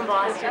 I'm from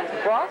Boston.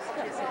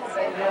 Boston.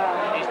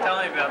 Yeah. She's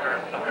telling me about her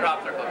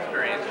crop circle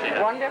experience she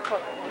had. Wonderful.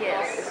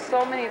 Yes.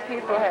 So many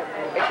people have,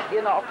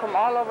 you know, from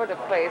all over the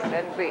place,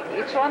 and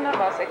each one of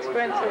us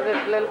experiences it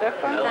a little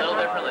different. A little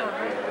differently.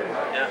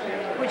 Yeah.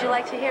 Would you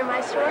like to hear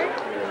my story?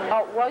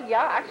 Oh, well,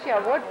 yeah, actually I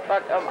would,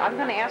 but I'm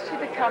going to ask you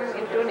to come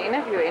and do an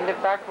interview in the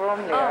back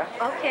room there.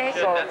 Oh, okay.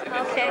 Good, that's a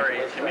good Okay. story.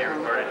 It should be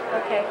recorded.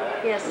 Okay.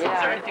 Yes. Yeah.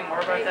 Is there anything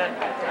more about that?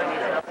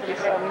 This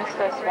is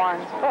Mr.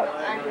 Swan's book.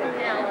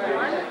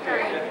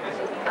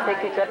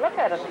 Take a good look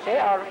at them. They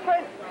are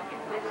print.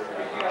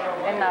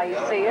 And now you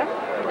see them.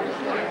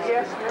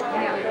 Yes.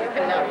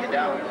 And now you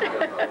don't.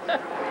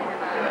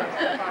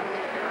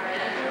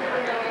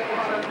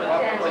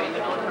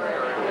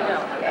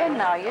 And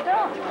now you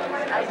don't.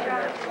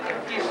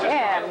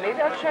 And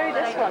maybe I'll show you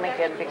this one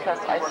again because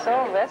I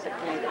so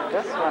resonate with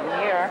this one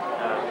here.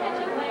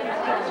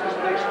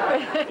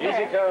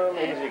 Easy come,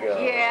 easy go.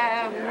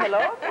 Yeah.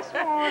 Hello, Miss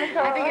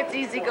Monica. I think it's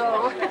easy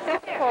go.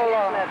 Hold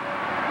on it.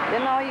 You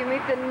know, you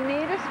meet the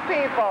neatest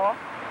people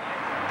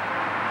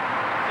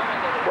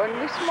when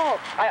we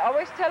smoke. I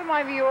always tell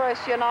my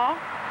viewers, you know, I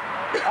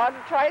ought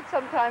to try it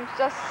sometimes.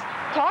 Just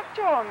talk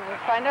to them and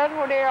find out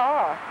who they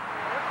are.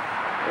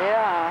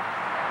 Yeah.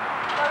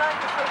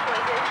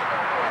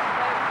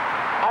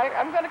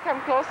 I'm going to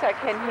come closer. I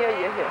can hear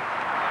you here.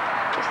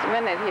 Just a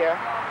minute here.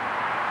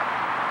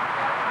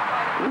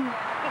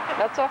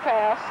 Not so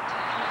fast.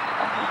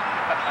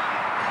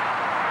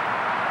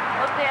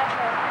 Look there.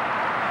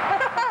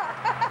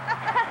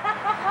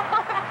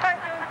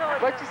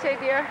 What'd you say,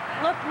 dear?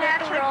 Look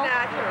natural.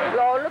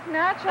 Oh, look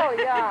natural,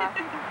 yeah.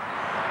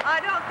 I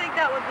don't think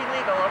that would be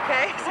legal,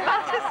 okay? So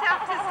I'll just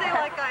have to stay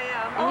like I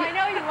am. Oh, I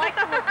know you like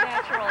to look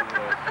natural.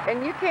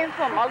 And you came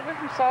from all the way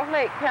from Salt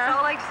Lake, huh?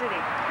 Salt Lake City.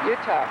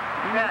 Utah.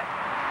 Right.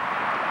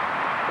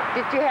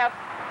 Did you have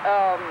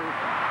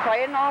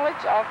prior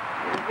knowledge of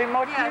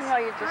remote Yes, viewing, or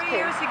you just 3 came?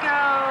 years ago,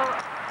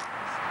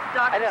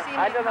 Dr.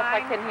 I don't know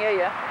if I can hear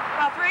you.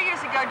 Well, 3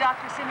 years ago,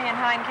 Dr. Simeon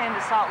Hine came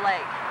to Salt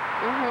Lake.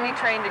 He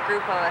trained a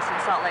group of us in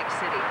Salt Lake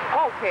City.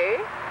 Okay.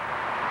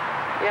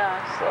 Yeah,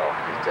 so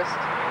you just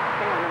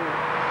hang on a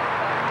minute.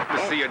 The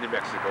Sea of New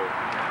Mexico.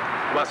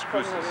 Las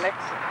From Cruces. New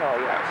Mexico,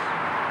 yes.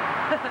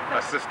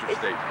 A sister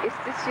state. Is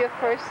this your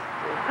first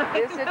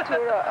visit to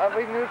a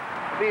remote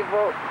viewing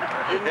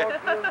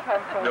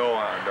conference? No.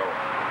 No.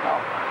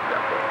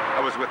 Yeah. I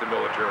was with the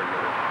military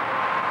unit.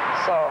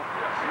 So,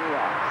 Yes.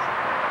 yes.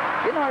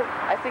 You know,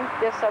 I think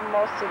there's some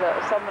of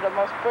the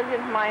most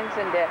brilliant minds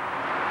in there.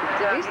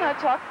 The reason I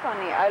talk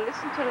funny, I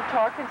listened to the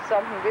talk and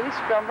something really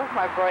scrambled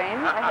my brain.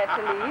 I had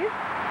to leave.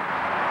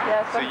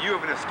 Yeah, So you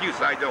have an excuse,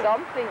 I don't.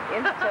 something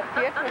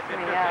interfered with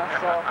me, yeah.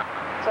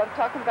 So I'm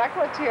talking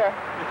backwards here.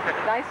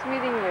 Nice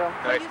meeting you.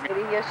 Nice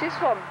Lady here, she's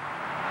from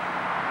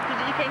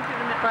You came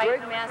through the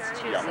Right,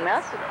 Massachusetts.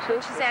 Massachusetts.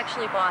 Which is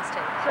actually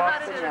Boston. So how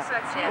does Boston, it yeah.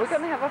 affect you? We're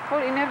going to have a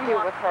full interview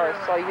with her,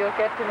 so you'll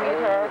get to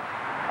meet her,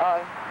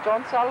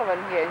 John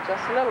Sullivan, here in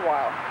just a little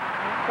while.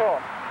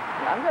 Cool.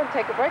 And I'm going to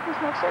take a break and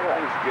smoke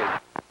cigarettes. Good.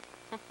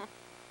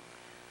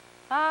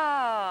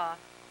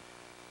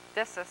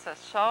 This is a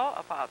show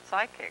about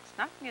psychics,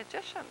 not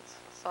magicians.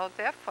 So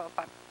therefore,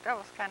 but that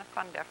was kind of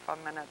fun there for a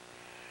minute.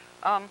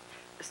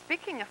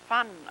 Speaking of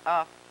fun,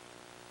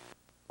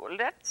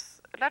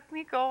 let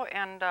me go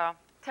and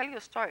tell you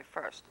a story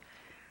first.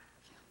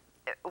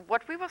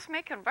 What we was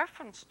making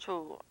reference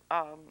to,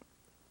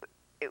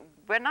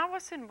 when I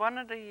was in one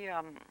of the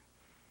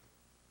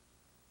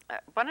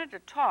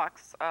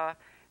talks,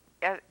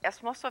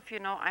 as most of you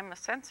know, I'm a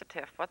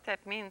sensitive. What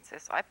that means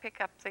is I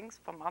pick up things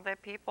from other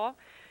people,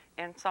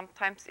 and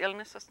sometimes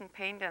illnesses and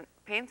pains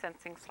and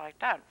things like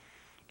that.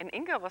 And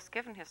Inge was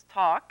giving his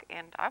talk,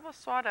 and I was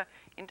sort of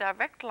in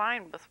direct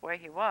line with where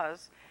he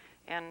was,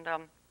 and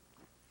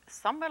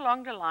somewhere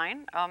along the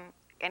line,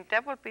 and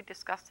that will be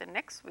discussed in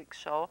next week's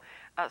show,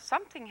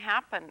 something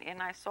happened,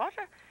 and I sort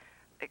of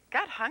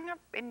got hung up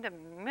in the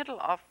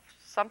middle of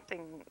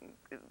something,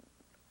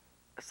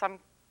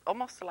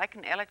 almost like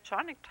an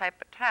electronic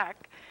type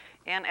attack,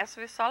 and as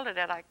a result of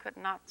that, I could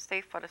not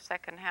stay for the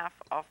second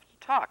half of the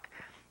talk.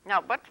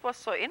 Now, what was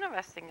so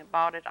interesting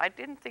about it, I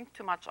didn't think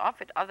too much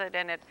of it other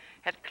than it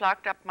had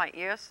clogged up my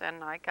ears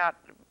and I got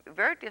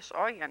very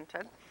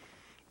disoriented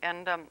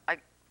and I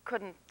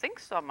couldn't think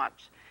so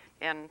much.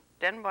 And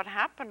then what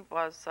happened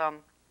was a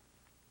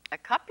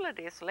couple of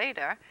days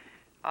later,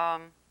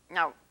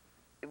 now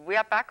we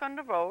are back on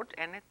the road,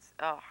 and it's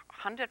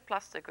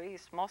 100+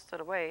 degrees most of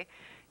the way,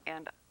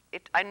 and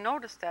I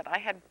noticed that I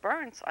had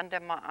burns under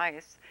my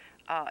eyes.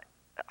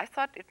 I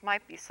thought it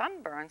might be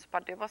sunburns,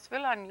 but it was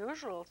really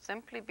unusual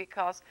simply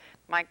because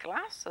my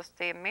glasses,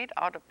 they're made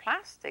out of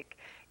plastic,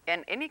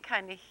 and any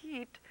kind of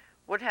heat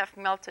would have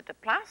melted the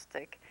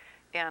plastic.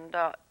 And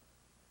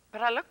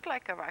but I looked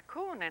like a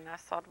raccoon, and I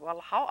thought, well,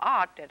 how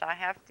odd that I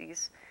have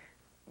these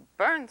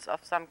burns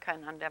of some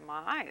kind under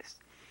my eyes.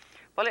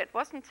 Well, it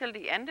wasn't until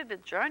the end of the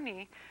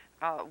journey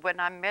when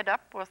I met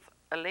up with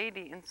a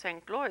lady in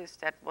St. Louis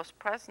that was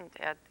present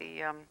at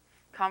the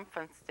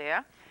conference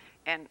there,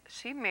 and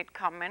she made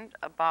comment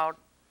about,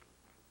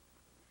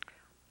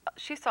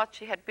 she thought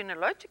she had been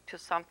allergic to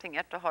something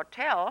at the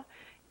hotel,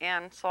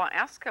 and so I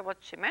asked her what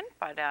she meant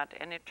by that,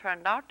 and it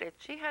turned out that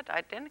she had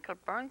identical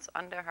burns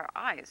under her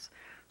eyes.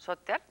 So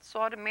that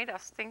sort of made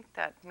us think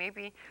that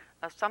maybe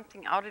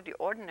something out of the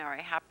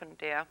ordinary happened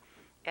there,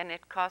 and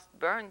it caused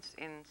burns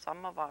in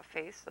some of our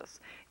faces.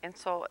 And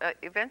so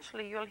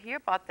eventually you'll hear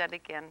about that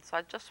again. So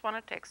I just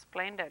wanted to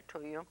explain that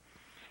to you,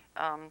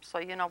 so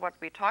you know what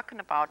we're talking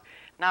about.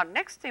 Now,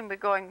 next thing we're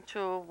going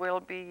to will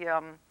be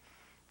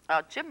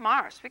Jim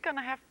Mars. We're going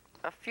to have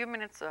a few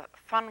minutes of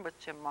fun with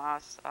Jim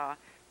Mars,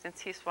 since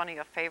he's one of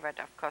your favorite.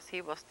 Of course,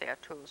 he was there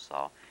too.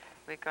 So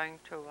we're going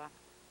to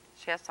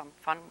share some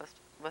fun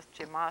with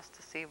Jim Mars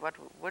to see what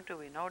do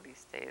we know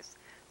these days.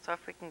 So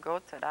if we can go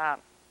to that.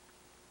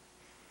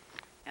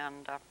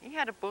 And he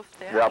had a booth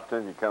there. The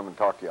opportunity to come and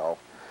talk to y'all,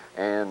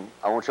 and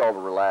I want y'all to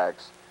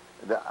relax.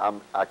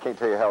 I can't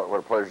tell you what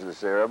a pleasure this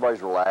is.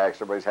 Everybody's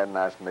relaxed. Everybody's had a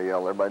nice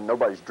meal.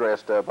 Nobody's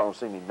dressed up. I don't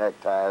see any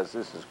neckties.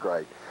 This is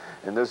great,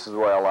 and this is the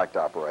way I like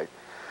to operate.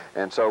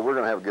 And so we're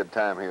going to have a good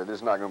time here. This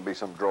is not going to be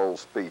some droll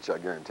speech, I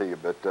guarantee you.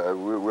 But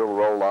we'll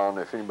roll on.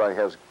 If anybody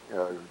has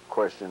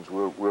questions,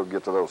 we'll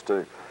get to those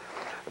too.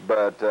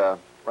 But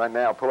right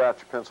now, pull out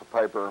your pencil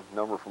paper,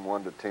 number from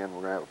 1 to 10.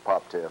 We're going to have a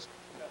pop test.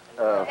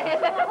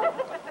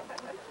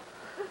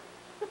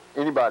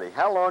 Anybody,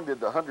 how long did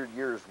the 100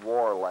 Years'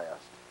 War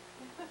last?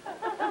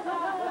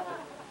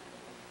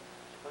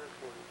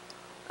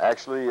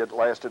 Actually, it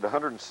lasted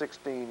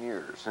 116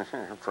 years,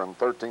 from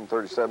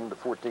 1337 to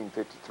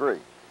 1453.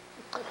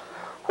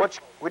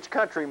 Which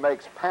country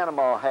makes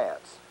Panama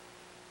hats?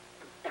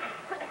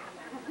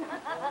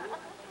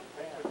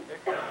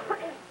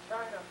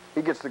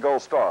 He gets the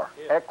gold star.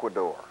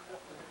 Ecuador.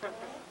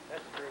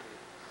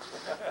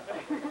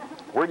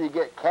 Where do you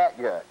get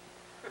catgut?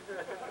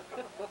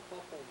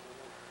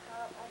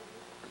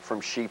 From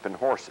sheep and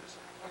horses.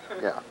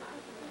 Yeah.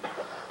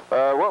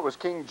 What was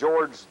King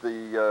George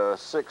the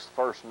Sixth's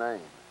first name?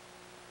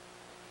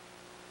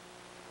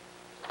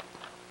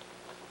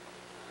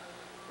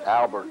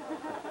 Albert.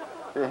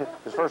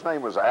 His first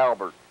name was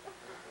Albert.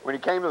 When he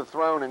came to the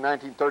throne in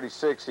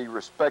 1936, he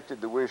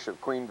respected the wish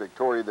of Queen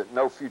Victoria that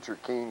no future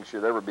king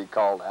should ever be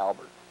called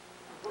Albert.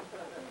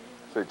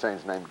 So he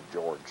changed his name to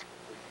George.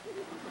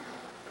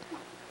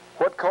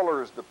 What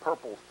color is the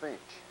purple finch?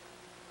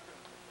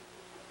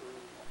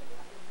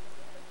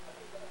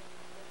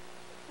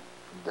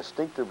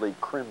 Distinctively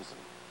crimson.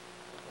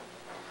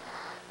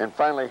 And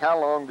finally, how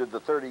long did the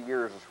 30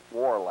 Years'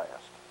 War last?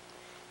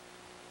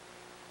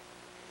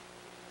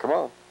 Come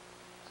on.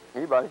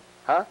 Anybody?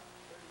 Huh?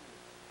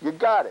 You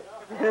got it.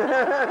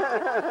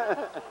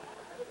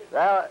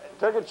 Now,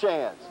 took a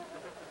chance.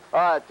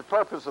 All right, the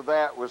purpose of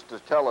that was to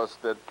tell us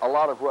that a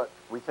lot of what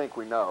we think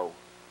we know,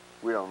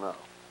 we don't know.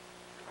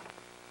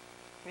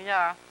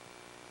 Yeah.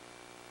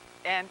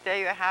 And there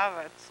you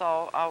have it.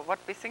 So what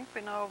we think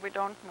we know, we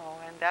don't know,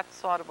 and that's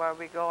sort of where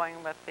we're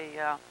going with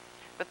the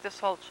with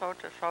this whole show,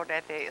 to show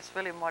that there is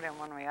really more than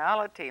one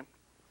reality.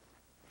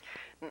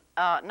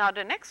 Now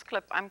the next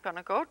clip I'm going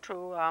to go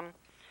to,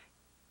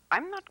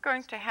 I'm not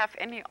going to have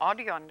any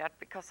audio on that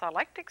because I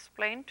like to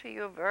explain to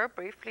you very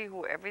briefly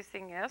who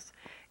everything is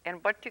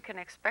and what you can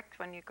expect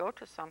when you go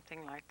to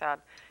something like that.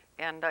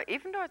 And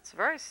even though it's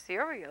very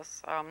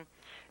serious,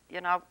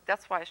 you know,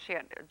 that's why I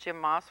shared Jim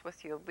Mars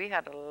with you. We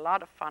had a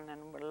lot of fun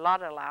and a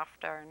lot of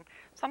laughter, and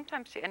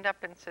sometimes you end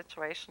up in a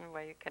situation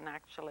where you can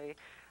actually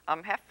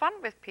have fun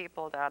with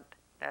people that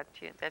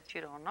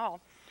you don't know.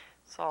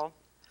 So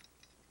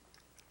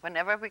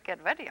whenever we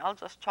get ready, I'll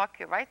just talk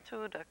you right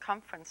through the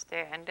conference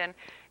there. And then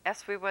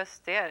as we was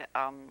there,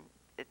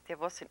 there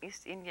was an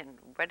East Indian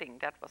wedding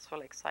that was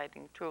really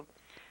exciting too.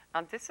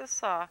 This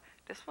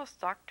was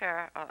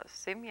Dr.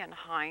 Simeon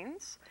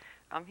Hines.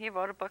 He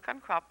wrote a book on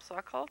crop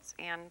circles,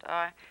 and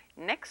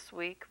next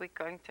week we're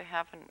going to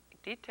have a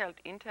detailed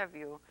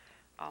interview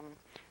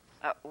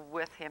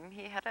with him.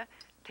 He had a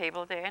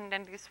table there, and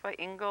then these were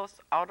Ingo's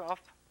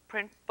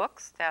out-of-print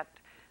books that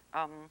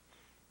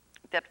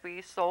that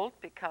we sold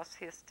because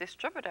his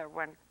distributor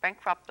went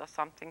bankrupt or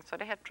something. So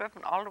they had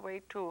driven all the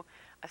way to,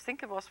 I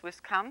think it was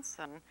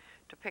Wisconsin,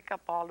 to pick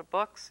up all the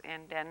books.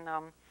 And then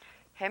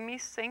Hemi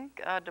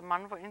Sink, the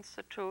Monroe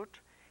Institute,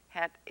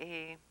 had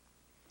a,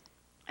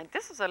 and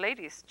this is a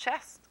lady's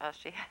chest.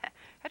 She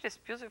had this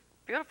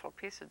beautiful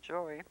piece of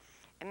jewelry.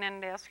 And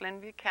then there's Lynn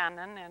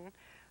Buchanan, and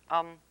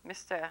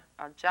Mr.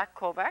 Jack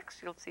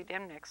Kovacs, you'll see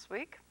them next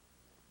week.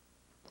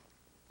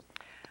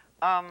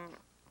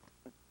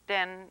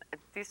 Then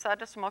these are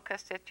the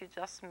smokers that you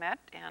just met,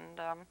 and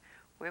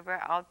we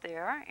were out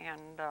there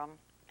and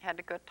had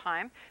a good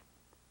time.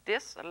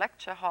 This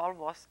lecture hall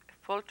was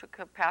full to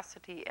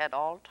capacity at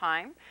all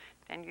time.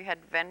 Then you had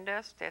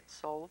vendors that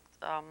sold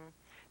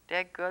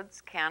their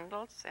goods,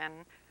 candles,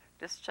 and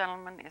this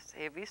gentleman is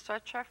a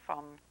researcher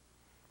from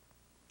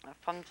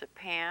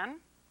Japan.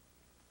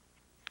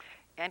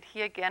 And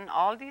here again,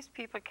 all these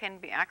people can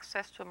be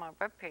accessed to my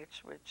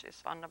webpage, which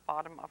is on the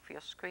bottom of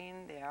your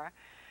screen there.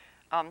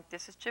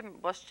 This is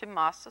was Jim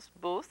Master's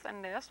booth,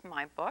 and there's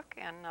my book,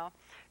 and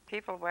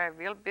people were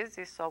real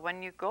busy. So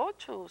when you go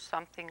to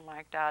something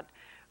like that,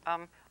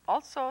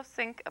 also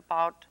think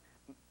about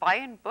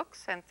buying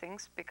books and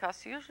things,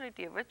 because usually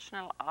the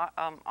original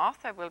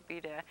author will be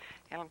there.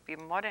 He'll be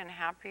more than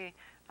happy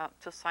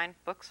to sign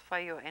books for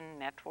you in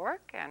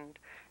network and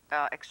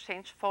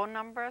exchange phone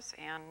numbers.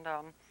 And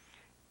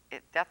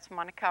that's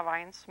Monica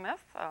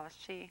Ryan-Smith.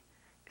 She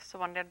is the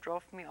one that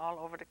drove me all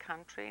over the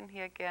country. And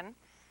here again,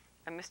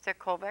 Mr.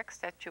 Kovacs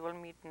that you will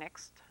meet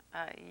next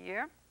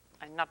year,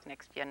 not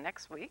next year,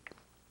 next week.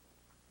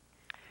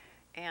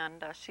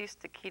 And she's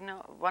the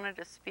keynote, one of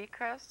the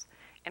speakers.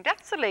 And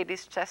that's the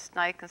lady's chest.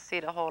 Now you can see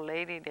the whole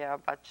lady there,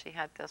 but she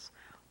had this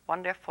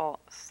wonderful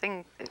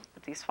thing,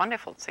 these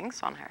wonderful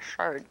things on her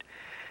shirt.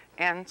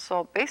 And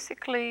so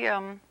basically,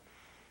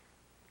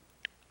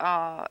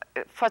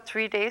 for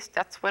 3 days,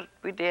 that's what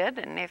we did.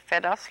 And they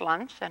fed us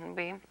lunch, and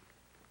we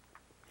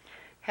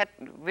had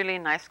really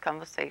nice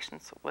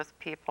conversations with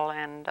people.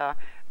 And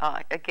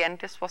again,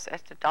 this was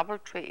at the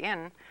DoubleTree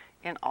Inn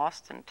in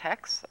Austin,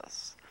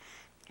 Texas.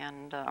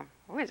 And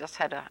we just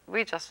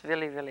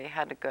really, really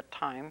had a good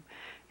time.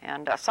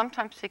 And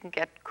sometimes you can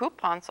get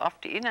coupons off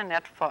the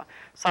internet for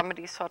some of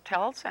these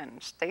hotels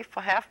and stay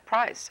for half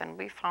price. And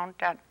we found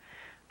that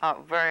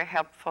very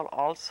helpful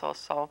also.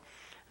 So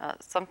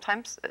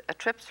sometimes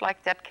trips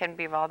like that can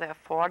be rather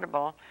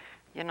affordable,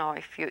 you know,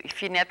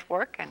 if you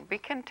network, and we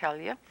can tell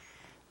you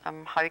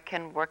how you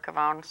can work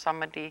around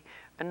some of the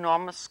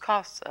enormous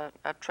costs.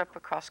 A trip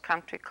across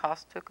country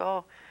costs to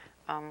go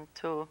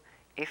to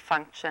a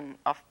function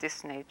of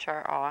this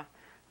nature, or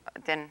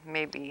then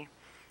maybe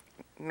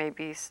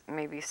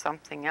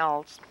something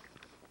else.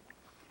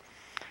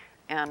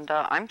 And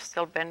I'm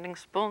still bending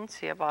spoons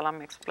here while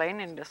I'm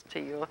explaining this to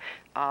you.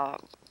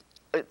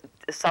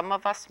 Some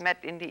of us met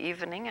in the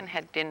evening and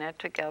had dinner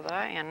together,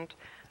 and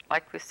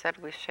like we said,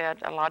 we shared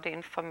a lot of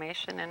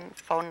information and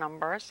phone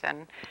numbers,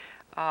 and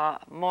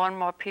more and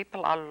more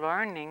people are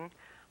learning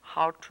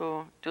how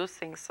to do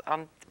things.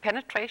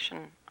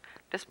 Penetration,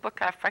 this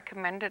book I've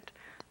recommended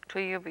to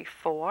you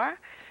before.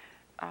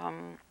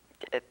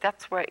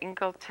 That's where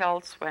Ingle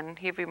tells when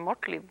he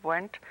remotely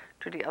went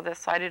to the other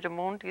side of the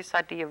moon. These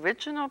are the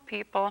original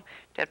people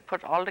that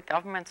put all the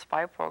government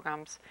spy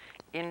programs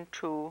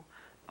into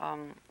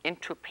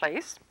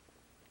place.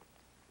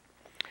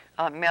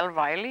 Mel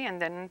Riley,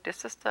 and then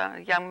this is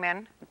the young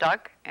man,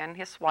 Doug, and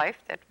his wife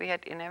that we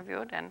had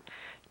interviewed, and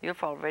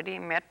you've already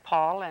met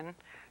Paul and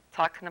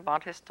talking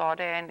about his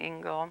daughter, and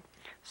Ingo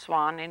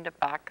Swan in the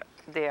back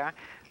there,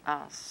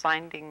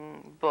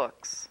 signing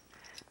books.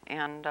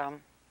 And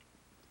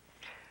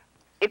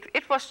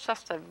it was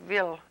just a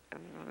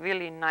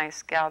really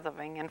nice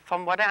gathering. And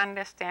from what I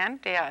understand,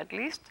 there are at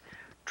least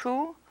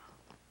 2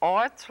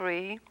 or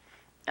 3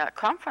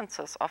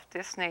 conferences of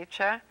this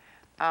nature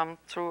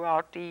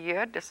throughout the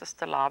year. This is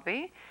the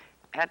lobby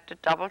at the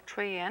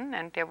DoubleTree Inn,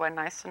 and they were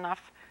nice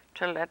enough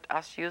to let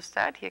us use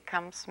that. Here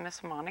comes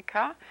Miss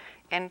Monica.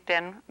 And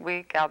then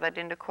we gathered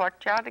in the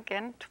courtyard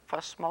again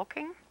for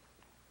smoking.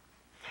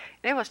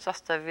 It was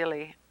just a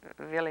really,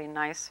 really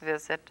nice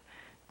visit,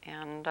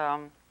 and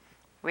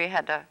we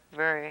had a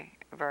very,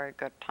 very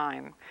good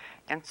time.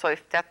 And so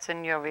if that's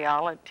in your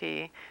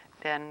reality,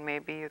 then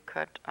maybe you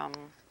could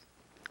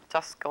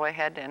just go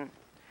ahead and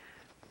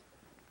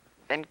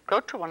go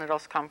to one of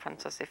those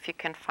conferences if you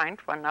can find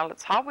one. Now,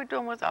 that's how we're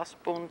doing with our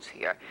spoons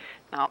here.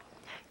 Now,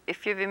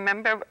 if you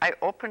remember, I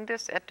opened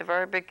this at the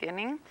very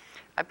beginning.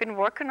 I've been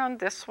working on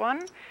this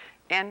one,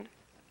 and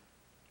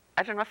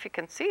I don't know if you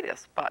can see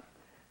this, but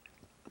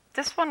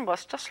this one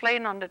was just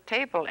laying on the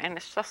table, and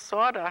it's just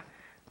sort of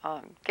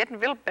getting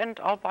real bent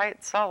all by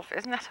itself.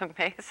 Isn't that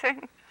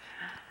amazing?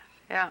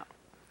 Yeah.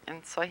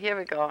 And so here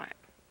we go.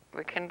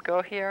 We can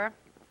go here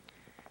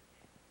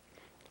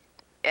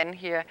and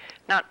here.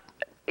 Now,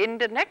 in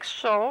the next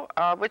show,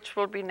 which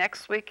will be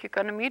next week, you're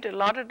going to meet a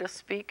lot of the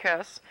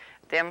speakers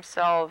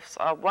themselves.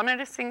 One of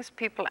the things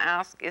people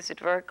ask, is it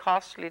very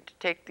costly to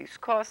take these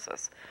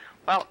courses?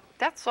 Well,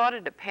 that sort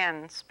of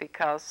depends,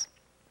 because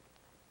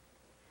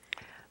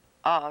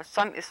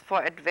some is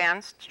for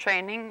advanced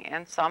training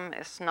and some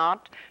is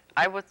not.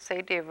 I would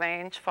say they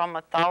range from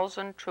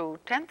 $1,000 to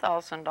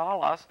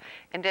 $10,000.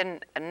 And then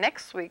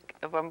next week,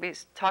 when we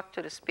talk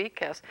to the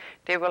speakers,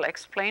 they will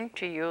explain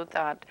to you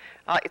that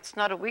it's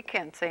not a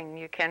weekend thing.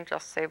 You can't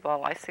just say,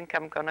 well, I think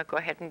I'm going to go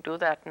ahead and do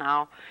that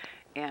now,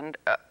 and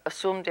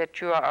assume that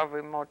you are a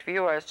remote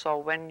viewer. So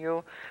when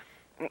you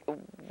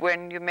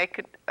when you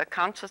make a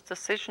conscious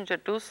decision to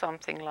do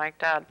something like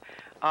that,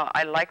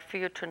 I like for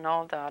you to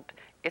know that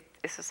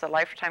this is a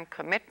lifetime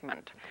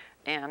commitment.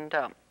 And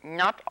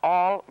not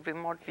all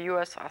remote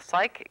viewers are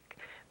psychic,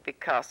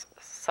 because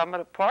some of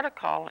the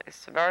protocol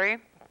is very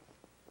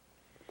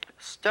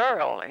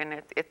sterile,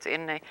 and it's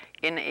in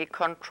a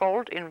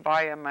controlled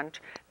environment.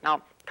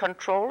 Now,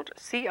 controlled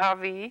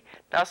CRV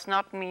does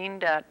not mean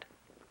that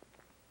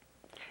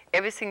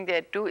everything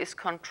they do is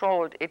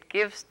controlled. It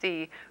gives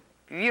the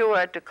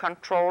viewer the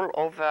control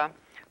over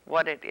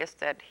what it is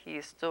that he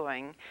is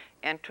doing.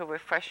 And to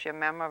refresh your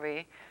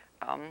memory,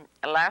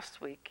 last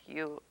week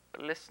you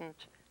listened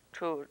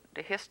to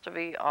the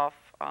history of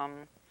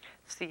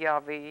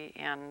CRV,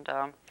 and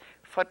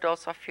for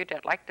those of you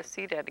that like to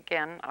see that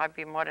again, I'd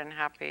be more than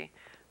happy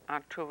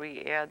to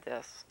re-air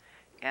this.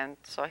 And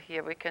so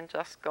here we can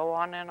just go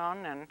on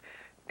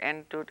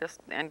and do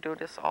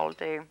this all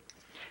day.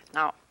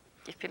 Now,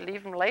 if you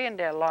leave them laying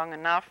there long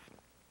enough,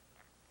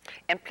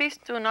 and please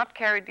do not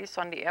carry these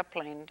on the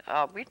airplane.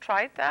 We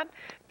tried that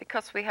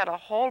because we had a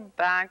whole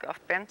bag of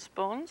bent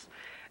spoons,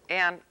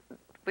 and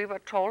we were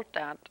told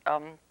that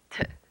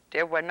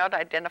they were not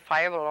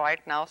identifiable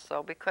right now,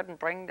 so we couldn't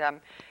bring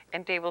them.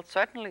 And they will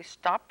certainly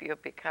stop you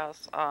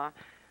because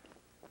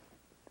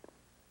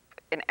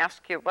and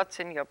ask you what's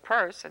in your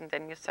purse, and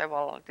then you say,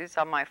 well, these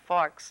are my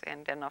forks,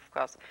 and then of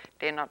course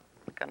they're not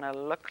going to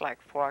look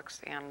like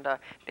forks, and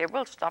they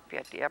will stop you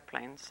at the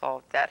airplane.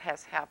 So that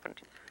has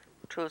happened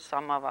to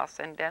some of us.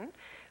 And then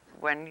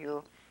when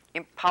you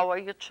empower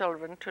your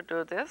children to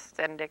do this,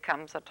 then there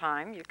comes a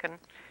time you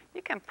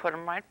can put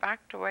them right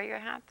back to where you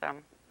had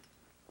them.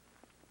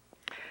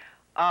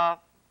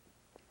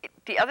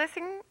 The other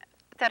thing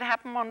that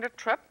happened on the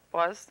trip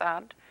was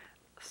that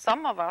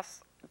some of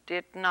us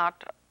did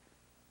not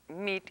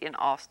meet in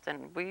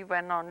Austin. We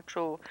went on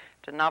to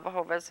the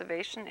Navajo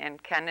Reservation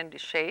and Canyon de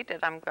Shade that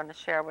I'm going to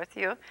share with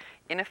you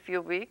in a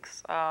few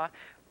weeks.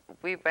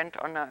 We're going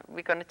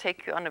to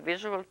take you on a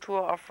visual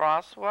tour of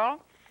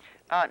Roswell,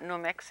 New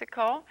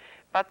Mexico.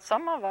 But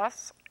some of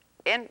us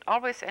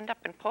always end up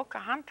in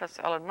Pocahontas,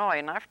 Illinois,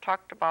 and I've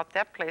talked about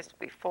that place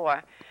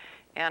before.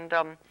 And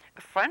a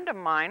friend of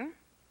mine,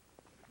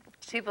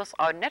 she was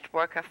our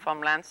networker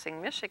from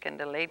Lansing, Michigan,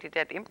 the lady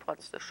that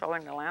imports the show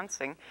in the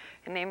Lansing.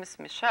 Her name is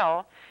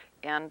Michelle,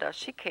 and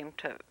she came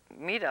to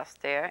meet us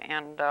there.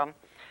 And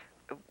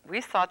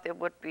we thought it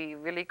would be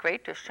really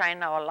great to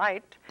shine our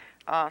light,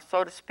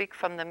 so to speak,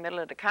 from the middle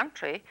of the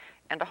country.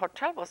 And the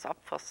hotel was up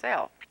for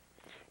sale.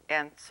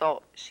 And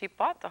so she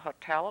bought the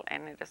hotel,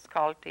 and it is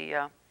called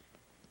the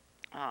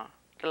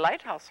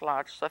Lighthouse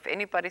Lodge. So if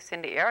anybody's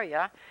in the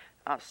area,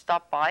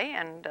 stop by,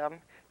 and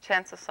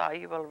chances are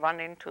you will run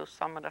into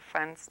some of the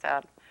friends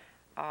that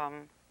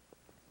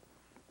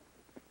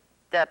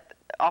that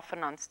off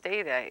and on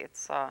stay there.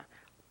 It's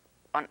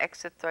on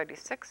exit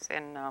 36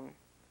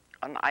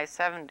 on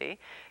I-70,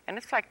 and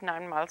it's like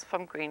 9 miles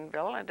from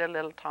Greenville, the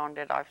little town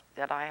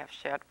that I have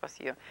shared with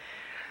you.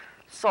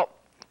 So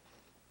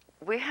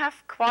we have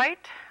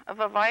quite a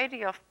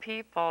variety of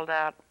people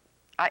that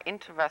are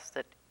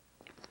interested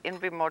in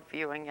remote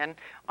viewing. And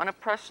on a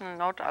personal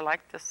note, I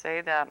like to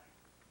say that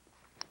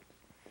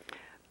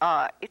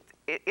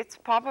it's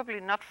probably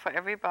not for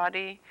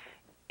everybody,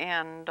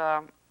 and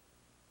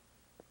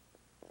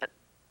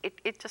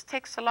it just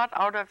takes a lot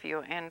out of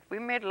you. And we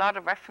made a lot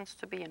of reference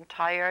to being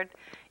tired.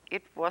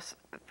 It was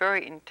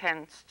very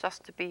intense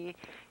just to be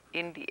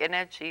in the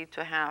energy,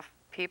 to have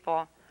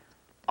people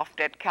of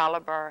that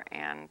caliber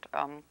and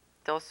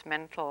those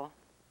mental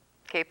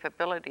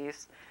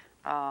capabilities,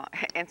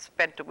 and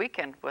spend the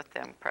weekend with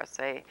them, per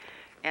se.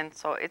 And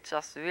so it's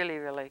just really,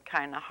 really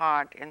kind of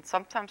hard. And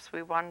sometimes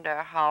we wonder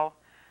how,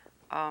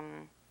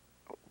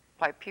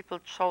 why people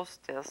chose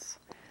this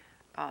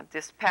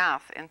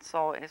path. And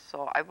so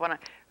I want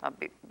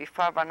to,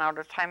 before I run out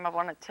of time, I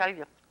want to tell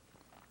you,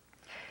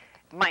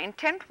 my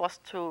intent was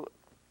to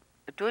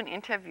do an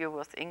interview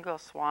with Ingo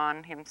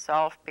Swann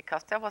himself,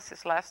 because that was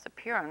his last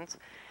appearance.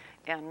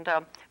 And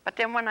but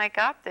then when I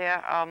got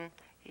there,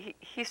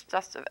 he's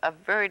just a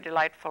very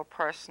delightful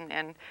person.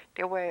 And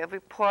there were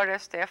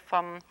reporters there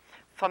from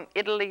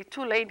Italy,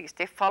 2 ladies.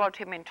 They followed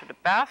him into the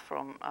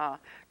bathroom,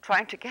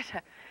 trying to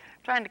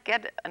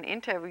get an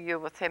interview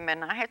with him,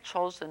 and I had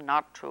chosen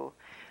not to.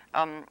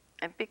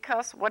 And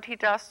because what he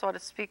does sort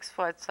of speaks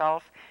for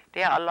itself.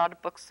 There are a lot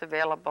of books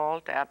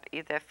available that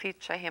either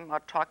feature him or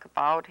talk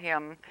about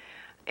him.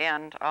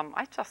 And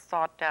I just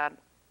thought that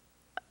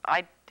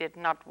I did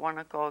not want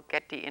to go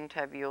get the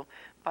interview.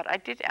 But I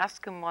did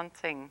ask him one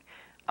thing.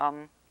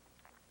 I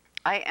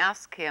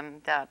asked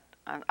him that,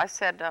 I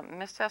said,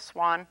 Mr.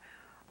 Swann,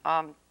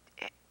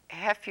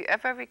 have you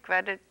ever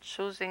regretted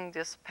choosing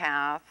this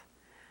path?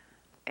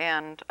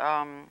 And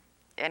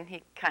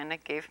he kind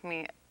of gave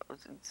me,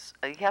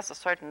 he has a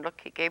certain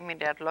look, he gave me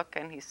that look,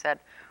 and he said,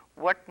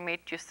 what made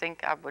you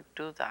think I would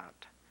do that?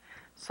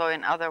 So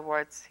in other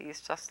words,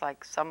 he's just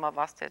like some of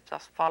us that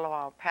just follow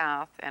our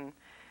path. And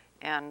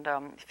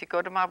if you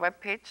go to my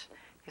webpage,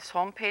 His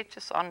homepage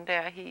is on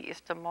there. He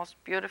is the most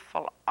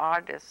beautiful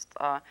artist.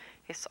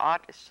 His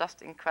art is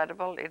just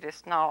incredible. It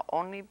is now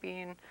only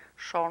being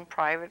shown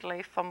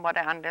privately, from what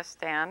I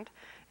understand.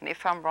 And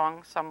if I'm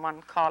wrong,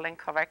 someone call and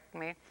correct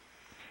me.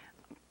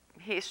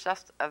 He's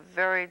just a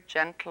very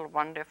gentle,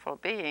 wonderful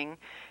being.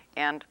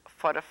 And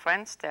for the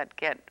friends that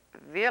get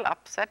real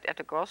upset at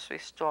the grocery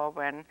store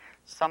when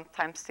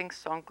sometimes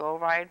things don't go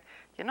right,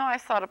 you know, I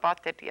thought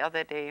about that the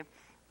other day.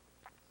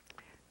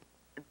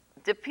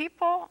 The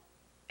people,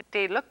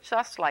 they look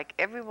just like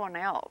everyone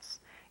else.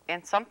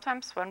 And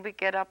sometimes when we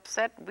get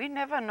upset, we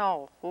never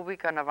know who we're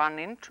going to run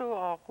into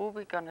or who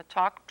we're going to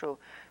talk to.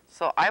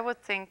 So I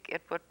would think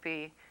it would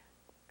be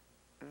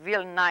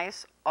real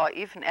nice or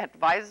even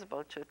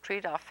advisable to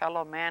treat our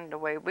fellow man the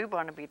way we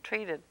want to be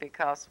treated,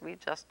 because we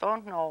just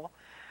don't know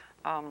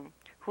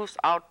who's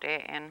out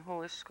there and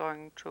who is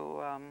going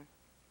to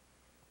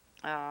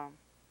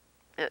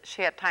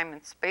share time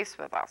and space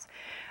with us.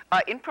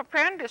 In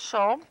preparing this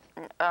show,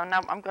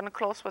 now I'm going to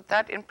close with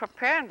that, in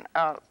preparing,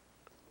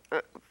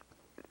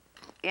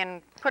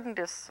 in putting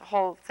this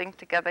whole thing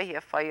together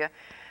here for you,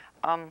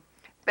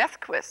 Beth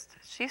Quist,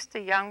 she's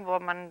the young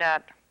woman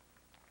that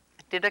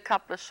did a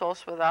couple of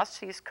shows with us.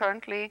 She's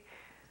currently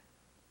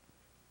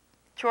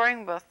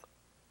touring with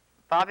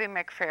Bobby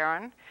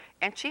McFerrin,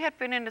 and she had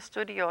been in the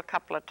studio a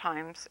couple of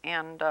times.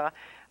 And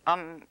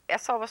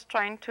as I was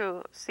trying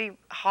to see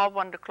how I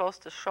wanted to close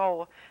the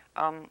show,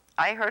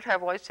 I heard her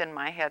voice in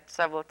my head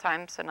several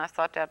times, and I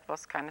thought that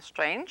was kind of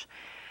strange.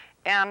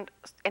 And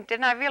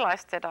then I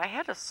realized that I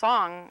had a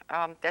song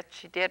that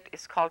she did,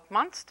 is called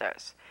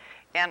Monsters.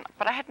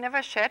 But I had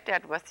never shared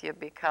that with you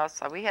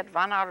because we had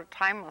run out of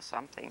time or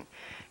something.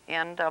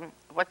 And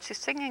what she's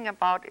singing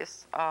about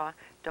is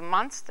the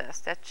monsters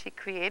that she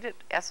created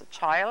as a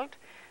child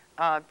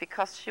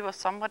because she was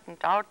somewhat in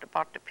doubt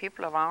about the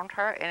people around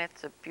her, and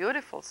it's a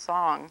beautiful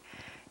song.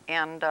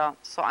 And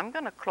so I'm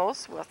going to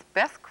close with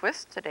Beth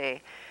Quist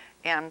today,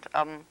 and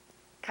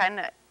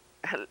kind of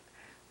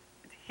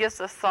here's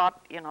a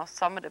thought, you know,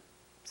 some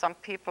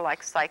people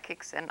like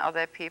psychics and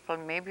other people,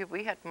 maybe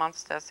we had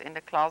monsters in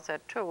the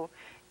closet too,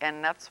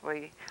 and that's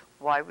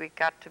why we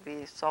got to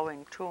be so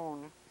in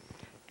tune.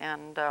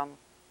 And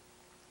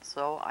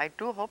so I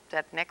do hope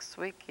that next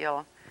week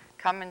you'll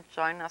come and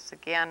join us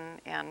again.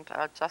 And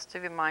just to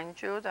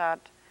remind you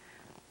that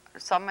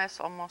summer is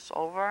almost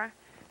over,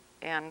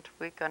 and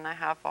we're gonna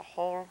have a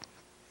whole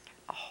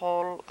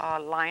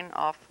line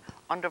of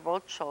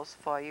on-the-road shows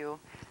for you,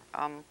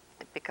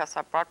 because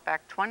I brought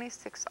back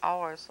 26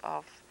 hours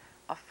of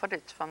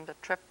footage from the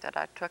trip that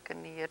I took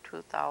in the year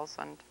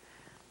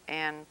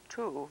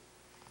 2002.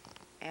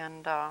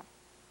 And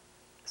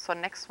so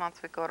next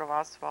month we go to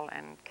Roswell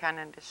and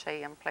Cannon de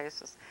Chelly and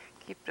places.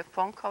 Keep the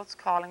phone calls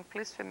calling.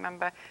 Please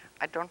remember,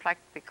 I don't like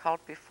to be called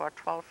before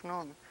 12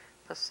 noon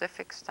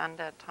Pacific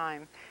Standard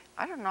Time.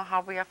 I don't know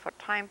how we are for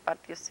time, but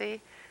you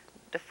see,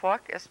 the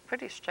fork is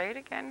pretty straight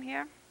again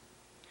here.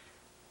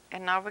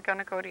 And now we're going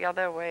to go the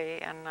other way,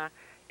 and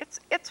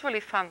it's really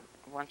fun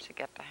once you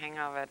get the hang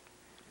of it.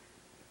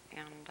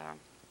 And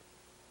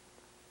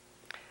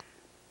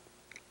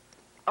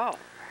oh,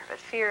 But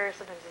fear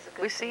sometimes is a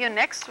good we see you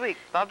next week.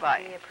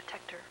 Bye-bye. Be a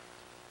protector.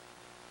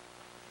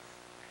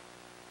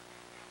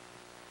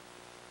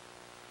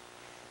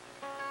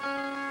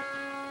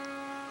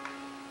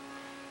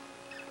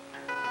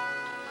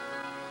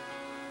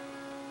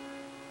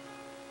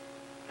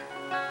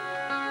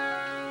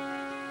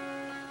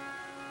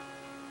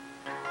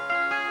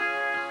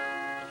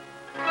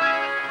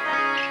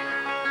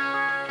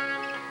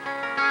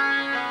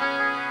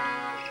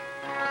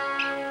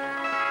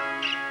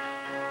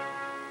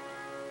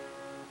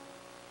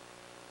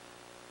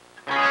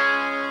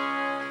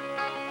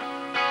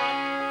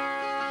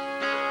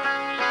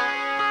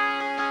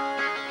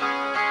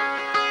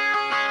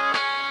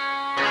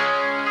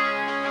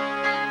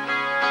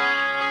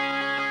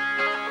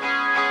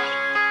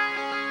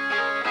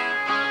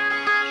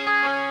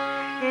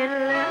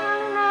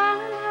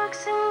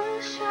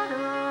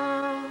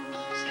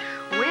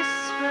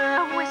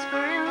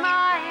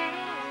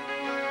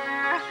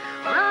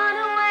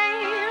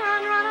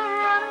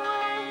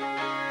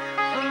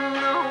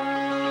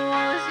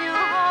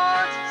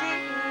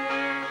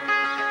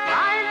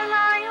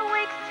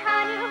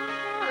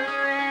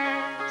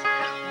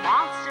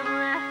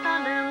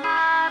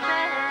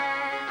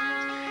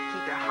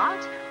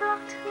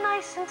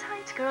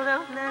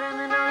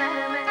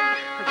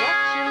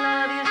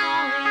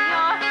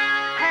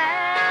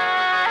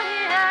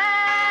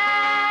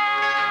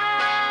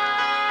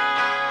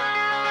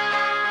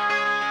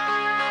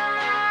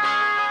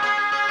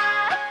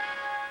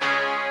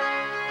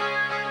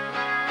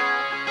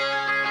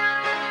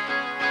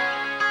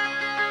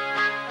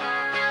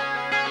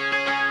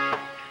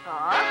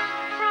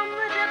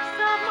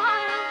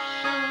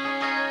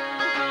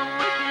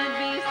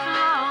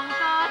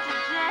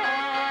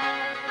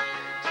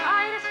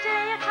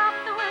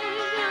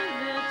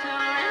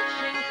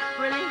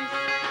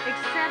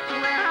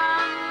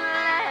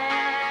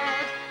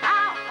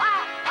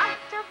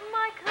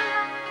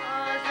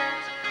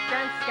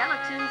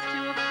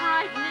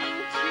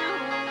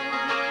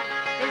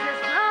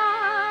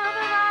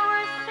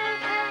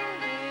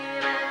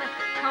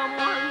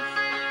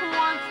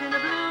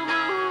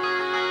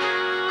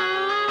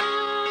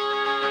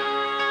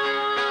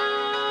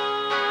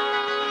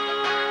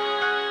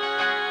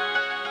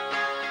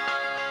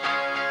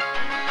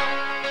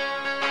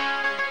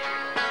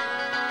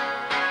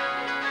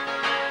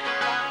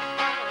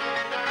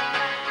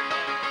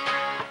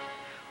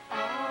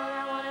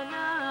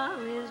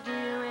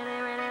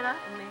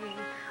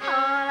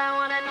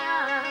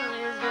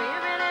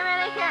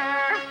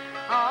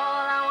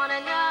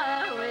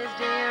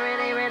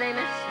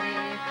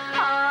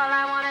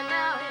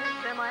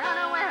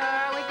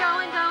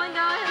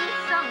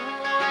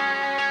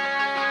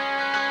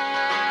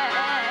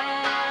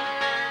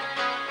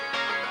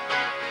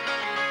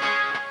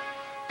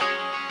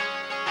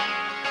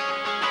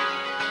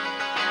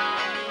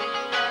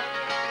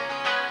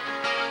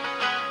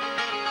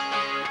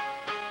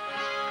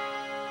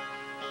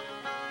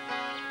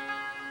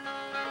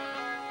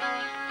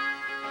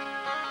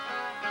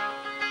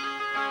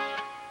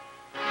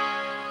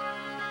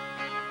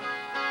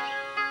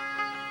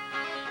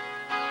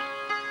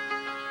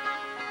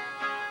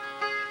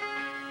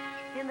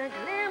 the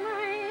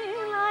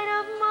glimmering light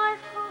of my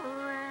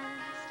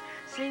forest,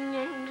 sing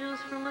angels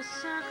from a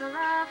circle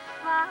of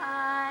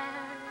fire.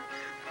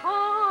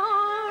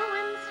 Four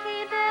winds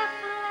feed their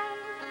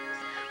flames,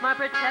 my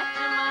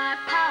protector, my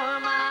power,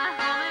 my